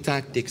strategy and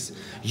tactics.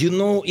 You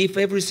know if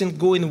everything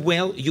going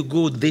well, you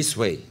go this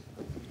way.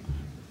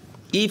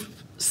 If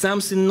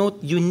something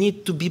not, you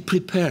need to be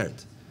prepared.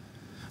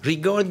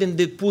 Regarding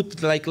the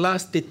put like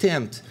last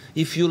attempt,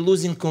 if you're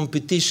losing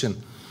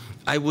competition,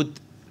 I would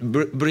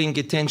bring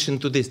attention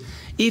to this.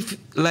 If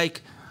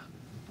like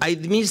I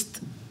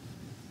missed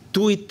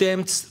 2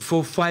 attempts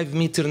for 5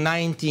 m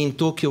 90 in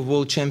Tokyo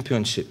World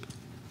Championship,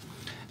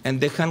 and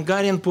the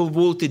Hungarian pole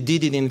vaulter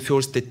did it in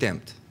first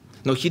attempt.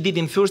 No, he did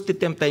in first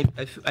attempt,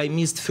 I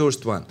missed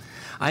first one.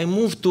 I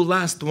moved to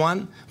last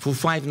one for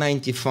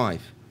 5.95,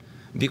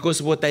 because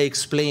what I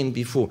explained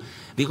before.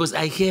 Because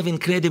I have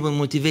incredible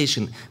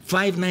motivation.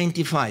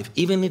 5.95,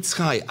 even it's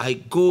high, I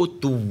go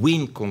to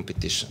win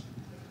competition.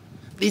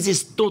 This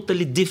is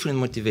totally different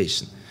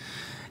motivation.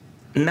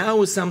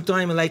 Now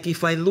sometimes, like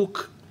if I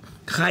look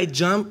high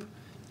jump,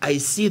 I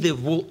see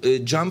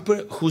the jumper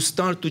who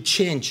start to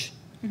change.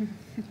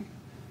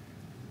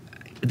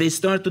 They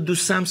start to do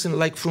something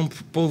like from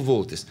pole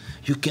vaulters.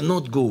 You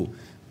cannot go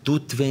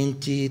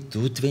 220,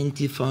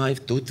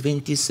 225,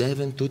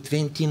 227,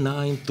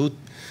 229,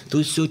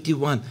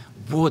 231.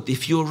 What?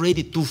 If you're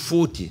already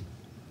 240,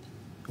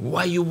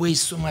 why you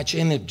waste so much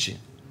energy?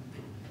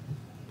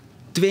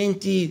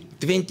 20,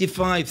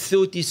 25,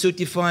 30,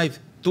 35,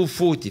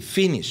 240,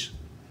 finish.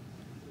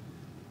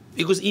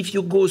 Because if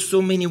you go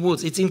so many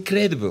watts, it's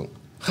incredible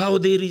how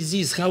they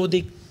resist, how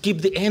they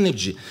keep the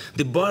energy.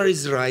 The bar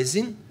is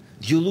rising,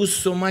 you lose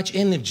so much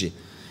energy.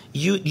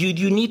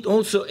 You need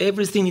also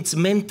everything, it's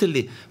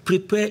mentally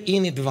prepare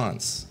in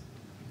advance.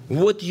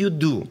 What you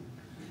do,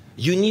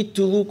 you need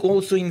to look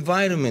also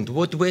environment,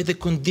 what weather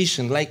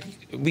condition, like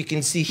we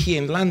can see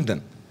here in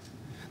London.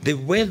 The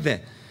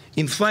weather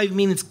in 5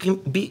 minutes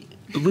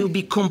will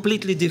be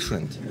completely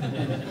different.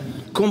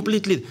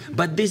 Completely,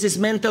 but this is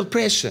mental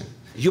pressure.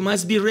 You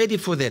must be ready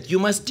for that. You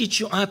must teach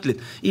your athlete,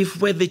 if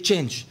weather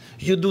change,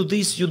 you do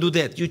this, you do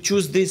that, you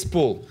choose this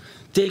pole.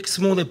 Take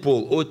smaller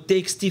pole or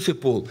take stiffer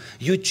pole.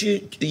 You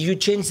change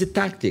the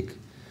tactic.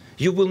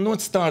 You will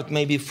not start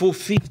maybe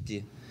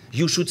 450.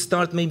 You should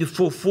start maybe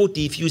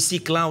 440 if you see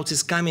clouds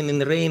is coming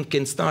and rain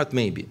can start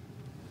maybe.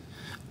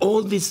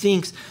 All these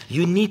things,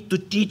 you need to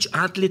teach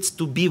athletes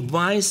to be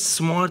wise,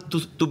 smart,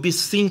 to be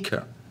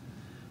thinker.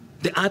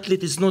 The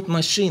athlete is not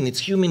machine, it's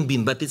human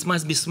being, but it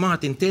must be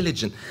smart,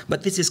 intelligent.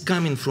 But this is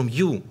coming from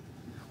you,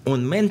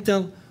 on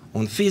mental,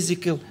 on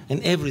physical,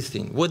 and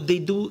everything. What they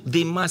do,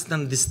 they must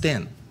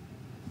understand.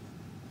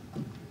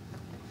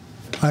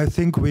 I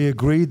think we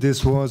agree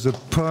this was a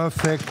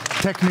perfect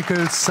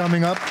technical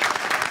summing up.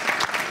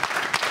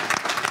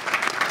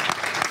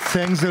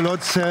 Thanks a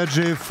lot,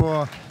 Sergey,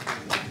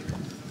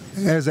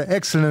 as an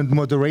excellent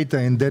moderator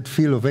in that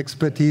field of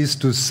expertise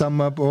to sum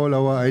up all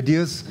our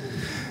ideas.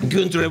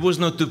 Gunther, I was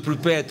not too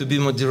prepared to be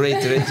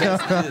moderator.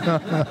 Just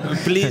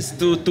pleased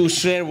to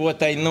share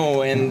what I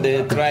know and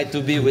try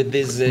to be with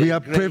this. We are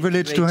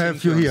privileged to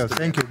have you here.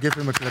 Thank you. Give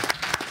him a clap.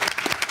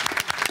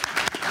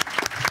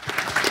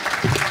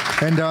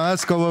 And I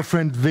ask our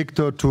friend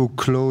Victor to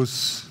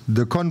close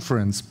the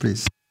conference,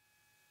 please.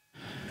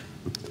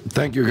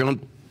 Thank you,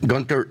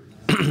 Gunther.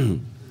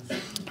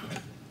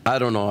 I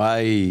don't know.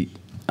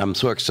 I'm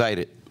so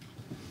excited.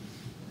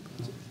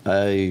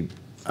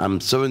 I'm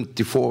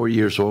 74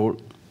 years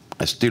old.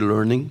 I'm still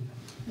learning.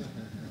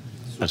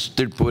 I'm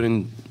still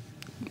putting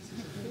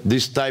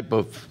this type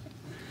of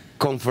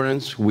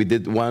conference. We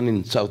did one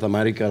in South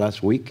America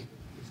last week,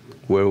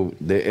 where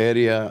the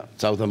area,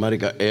 South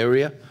America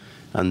area,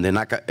 and the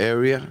NACA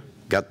area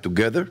got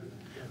together.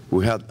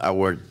 We had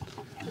our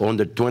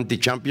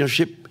under-20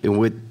 championship, and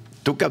we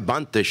took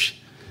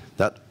advantage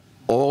that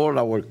all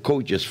our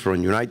coaches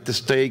from United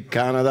States,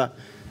 Canada,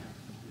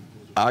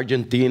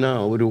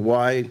 Argentina,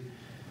 Uruguay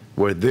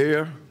were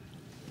there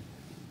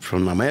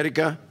from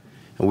America,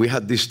 and we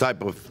had this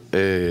type of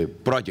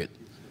project.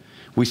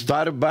 We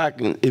started back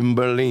in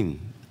Berlin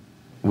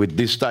with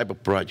this type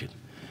of project.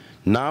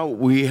 Now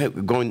we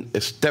have gone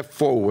a step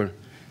forward,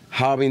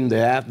 having the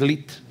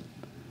athletes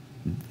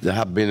that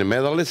have been a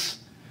medalist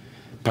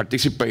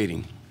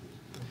participating.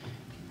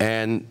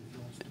 And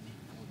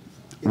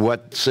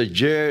what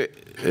Sergei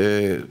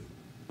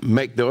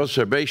make the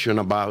observation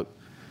about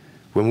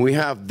when we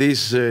have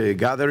this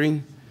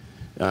gathering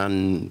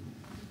and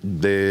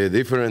the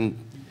different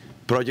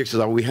projects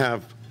that we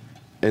have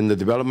in the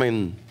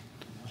development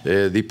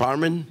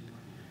department,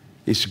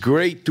 it's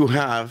great to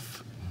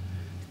have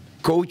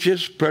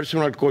coaches,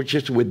 personal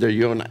coaches with their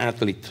young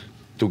athletes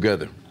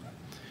together.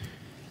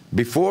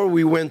 Before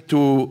we went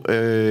to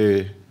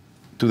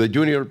the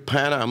Junior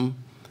Pan Am,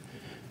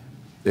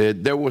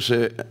 there was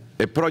a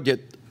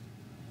project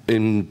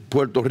in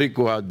Puerto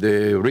Rico at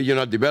the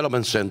Regional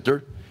Development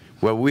Center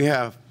where we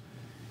have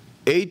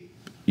 8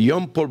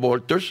 young pole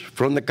vaulters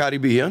from the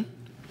Caribbean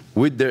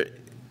with their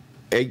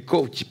 8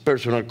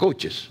 personal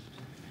coaches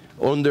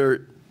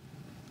under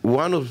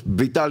one of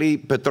Vitaly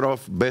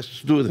Petrov's best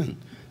students,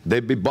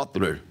 David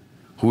Butler,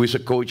 who is a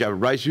coach at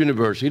Rice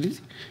University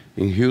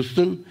in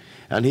Houston,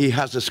 and he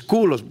has a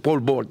school of pole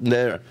vault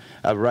there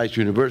at Rice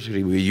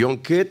University with young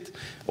kids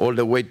all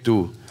the way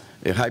to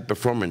a high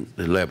performance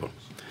level.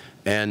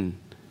 And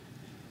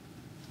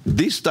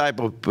this type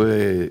of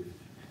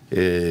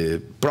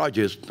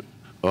project,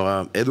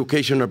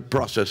 educational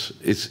process,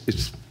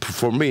 is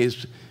for me,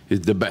 is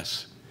the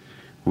best.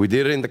 We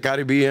did it in the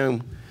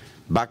Caribbean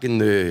back in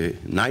the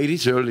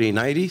 90s, early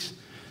 90s.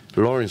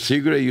 Lawrence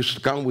Segre used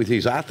to come with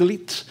his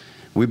athletes.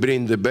 We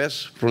bring the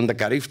best from the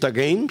Carifta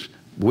Games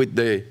with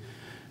the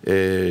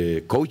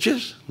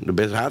coaches, the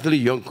best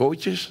athletes, young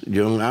coaches,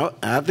 young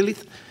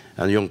athletes,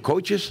 and young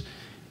coaches,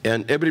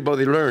 and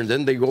everybody learned.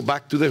 Then they go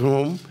back to their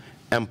home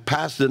and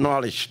pass the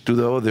knowledge to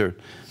the other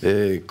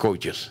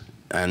coaches.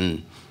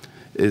 And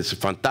it's a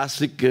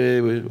fantastic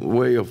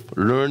way of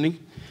learning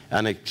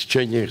and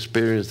exchanging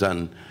experience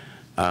and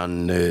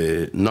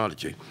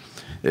knowledge.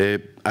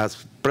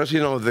 As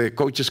president of the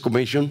Coaches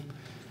Commission,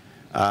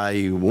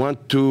 I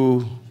want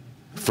to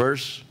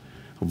first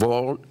of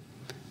all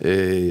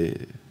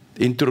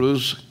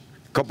introduce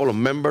a couple of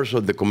members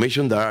of the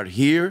commission that are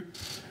here.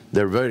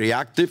 They're very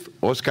active.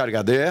 Oscar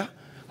Gadea,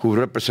 who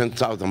represents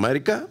South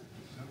America,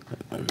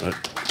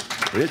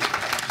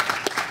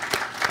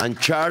 and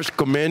Charles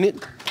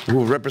Comenet,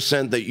 who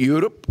represents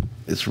Europe,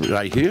 is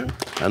right here,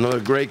 another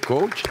great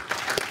coach.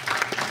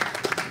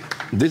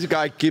 This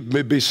guy keeps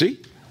me busy,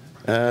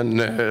 and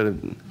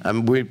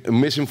we're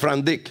missing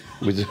Frank Dick,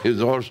 which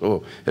is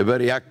also a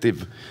very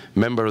active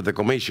member of the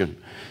commission.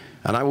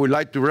 And I would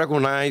like to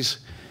recognize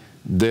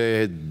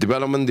the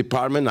development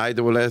department,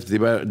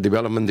 IAAF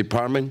development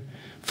department.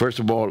 First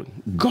of all,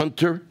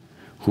 Gunter,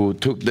 who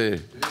took the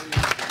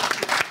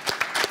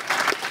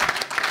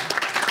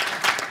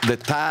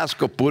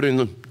task of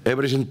putting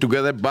everything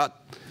together,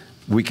 but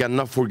we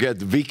cannot forget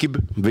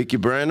Vicky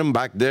Brennan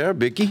back there,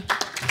 Vicky.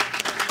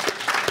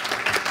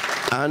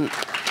 And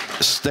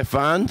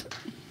Stefan,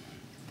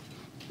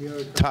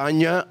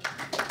 Tanya,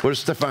 where's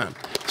Stefan?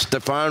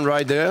 Stefan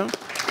right there.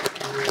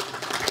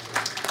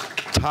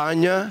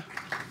 Tanya,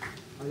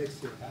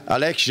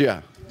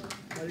 Alexia.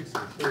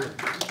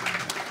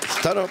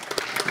 Stand up,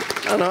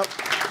 stand up.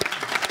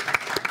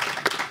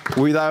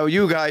 Without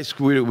you guys,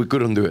 we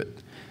couldn't do it.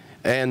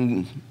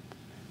 And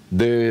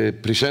the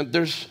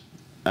presenters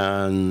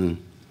and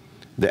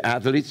the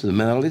athletes, the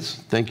medalists,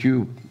 thank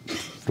you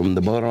from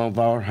the bottom of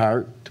our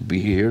heart to be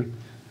here.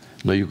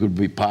 No, you could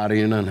be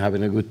partying and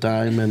having a good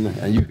time,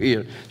 and you're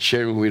here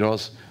sharing with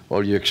us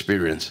all your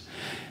experience.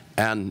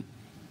 And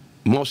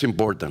most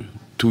important,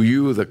 to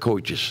you, the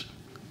coaches,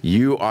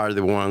 you are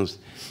the ones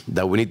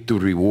that we need to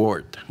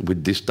reward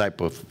with this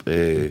type of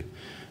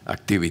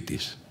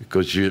activities,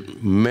 because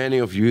many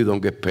of you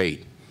don't get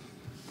paid.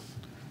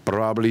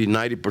 Probably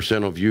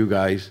 90% of you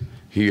guys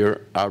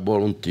here are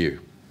volunteer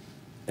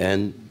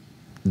and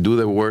do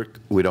the work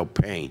without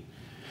paying.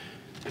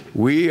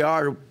 We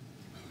are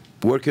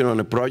working on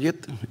a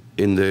project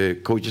in the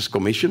Coaches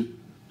Commission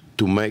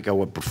to make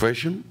our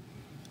profession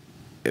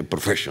a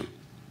profession,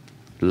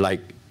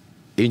 like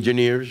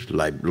engineers,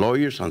 like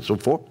lawyers, and so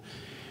forth.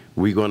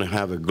 We're going to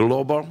have a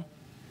global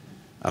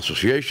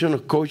association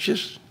of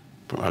coaches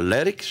for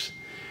athletics,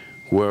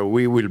 where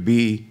we will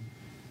be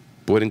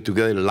putting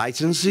together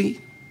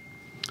licensing.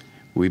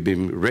 We've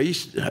been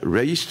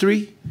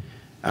registry,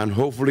 and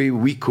hopefully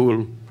we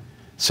could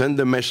send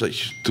the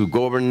message to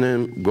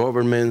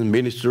government,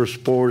 Minister of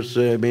Sports,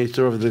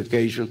 Minister of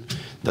Education,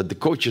 that the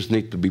coaches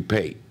need to be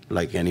paid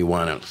like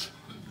anyone else,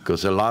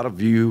 because a lot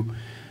of you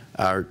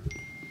are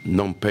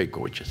non-paid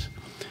coaches.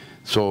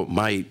 So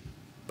my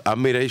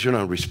admiration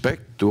and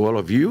respect to all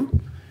of you.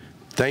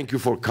 Thank you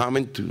for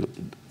coming to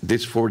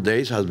these 4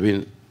 days. Has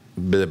been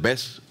the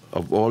best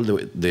of all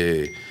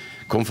the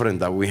conference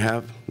that we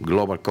have,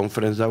 global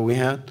conference that we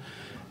had.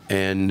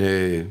 And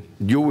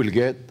you will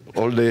get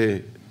all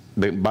the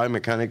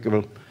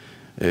biomechanical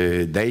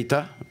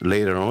data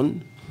later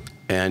on,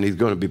 and it's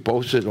going to be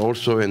posted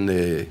also in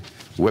the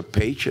web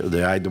page of the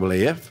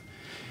IAAF.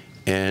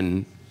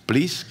 And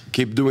please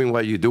keep doing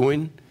what you're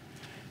doing.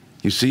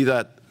 You see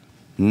that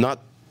not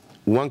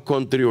one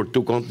country or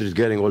two countries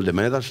getting all the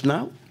medals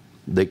now.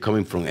 They're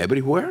coming from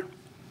everywhere.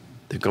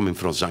 They're coming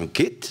from St.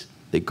 Kitts.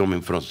 They're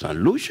coming from St.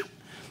 Lucia.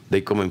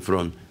 They're coming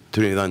from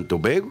Trinidad and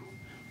Tobago.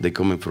 They're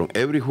coming from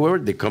everywhere.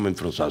 They're coming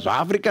from South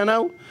Africa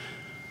now.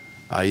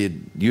 I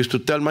used to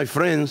tell my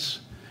friends,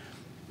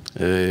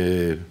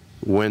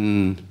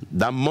 when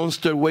that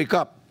monster wake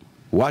up,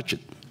 watch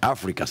it,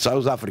 Africa,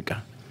 South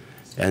Africa.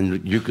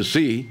 And you can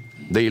see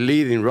they're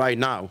leading right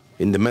now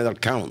in the medal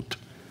count.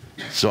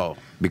 So,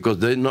 because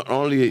they're not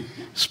only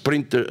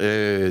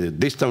sprinter,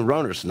 distant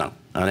runners now,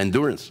 and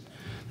endurance.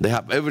 They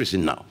have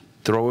everything now,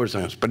 throwers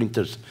and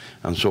sprinters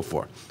and so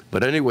forth.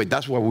 But anyway,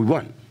 that's what we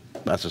want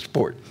as a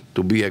sport,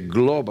 to be a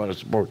global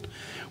sport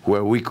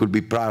where we could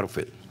be proud of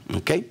it,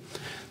 okay?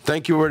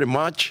 Thank you very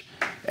much,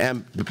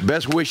 and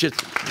best wishes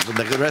for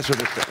the rest of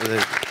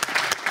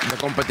the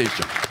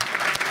competition.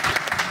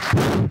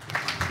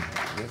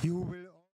 You will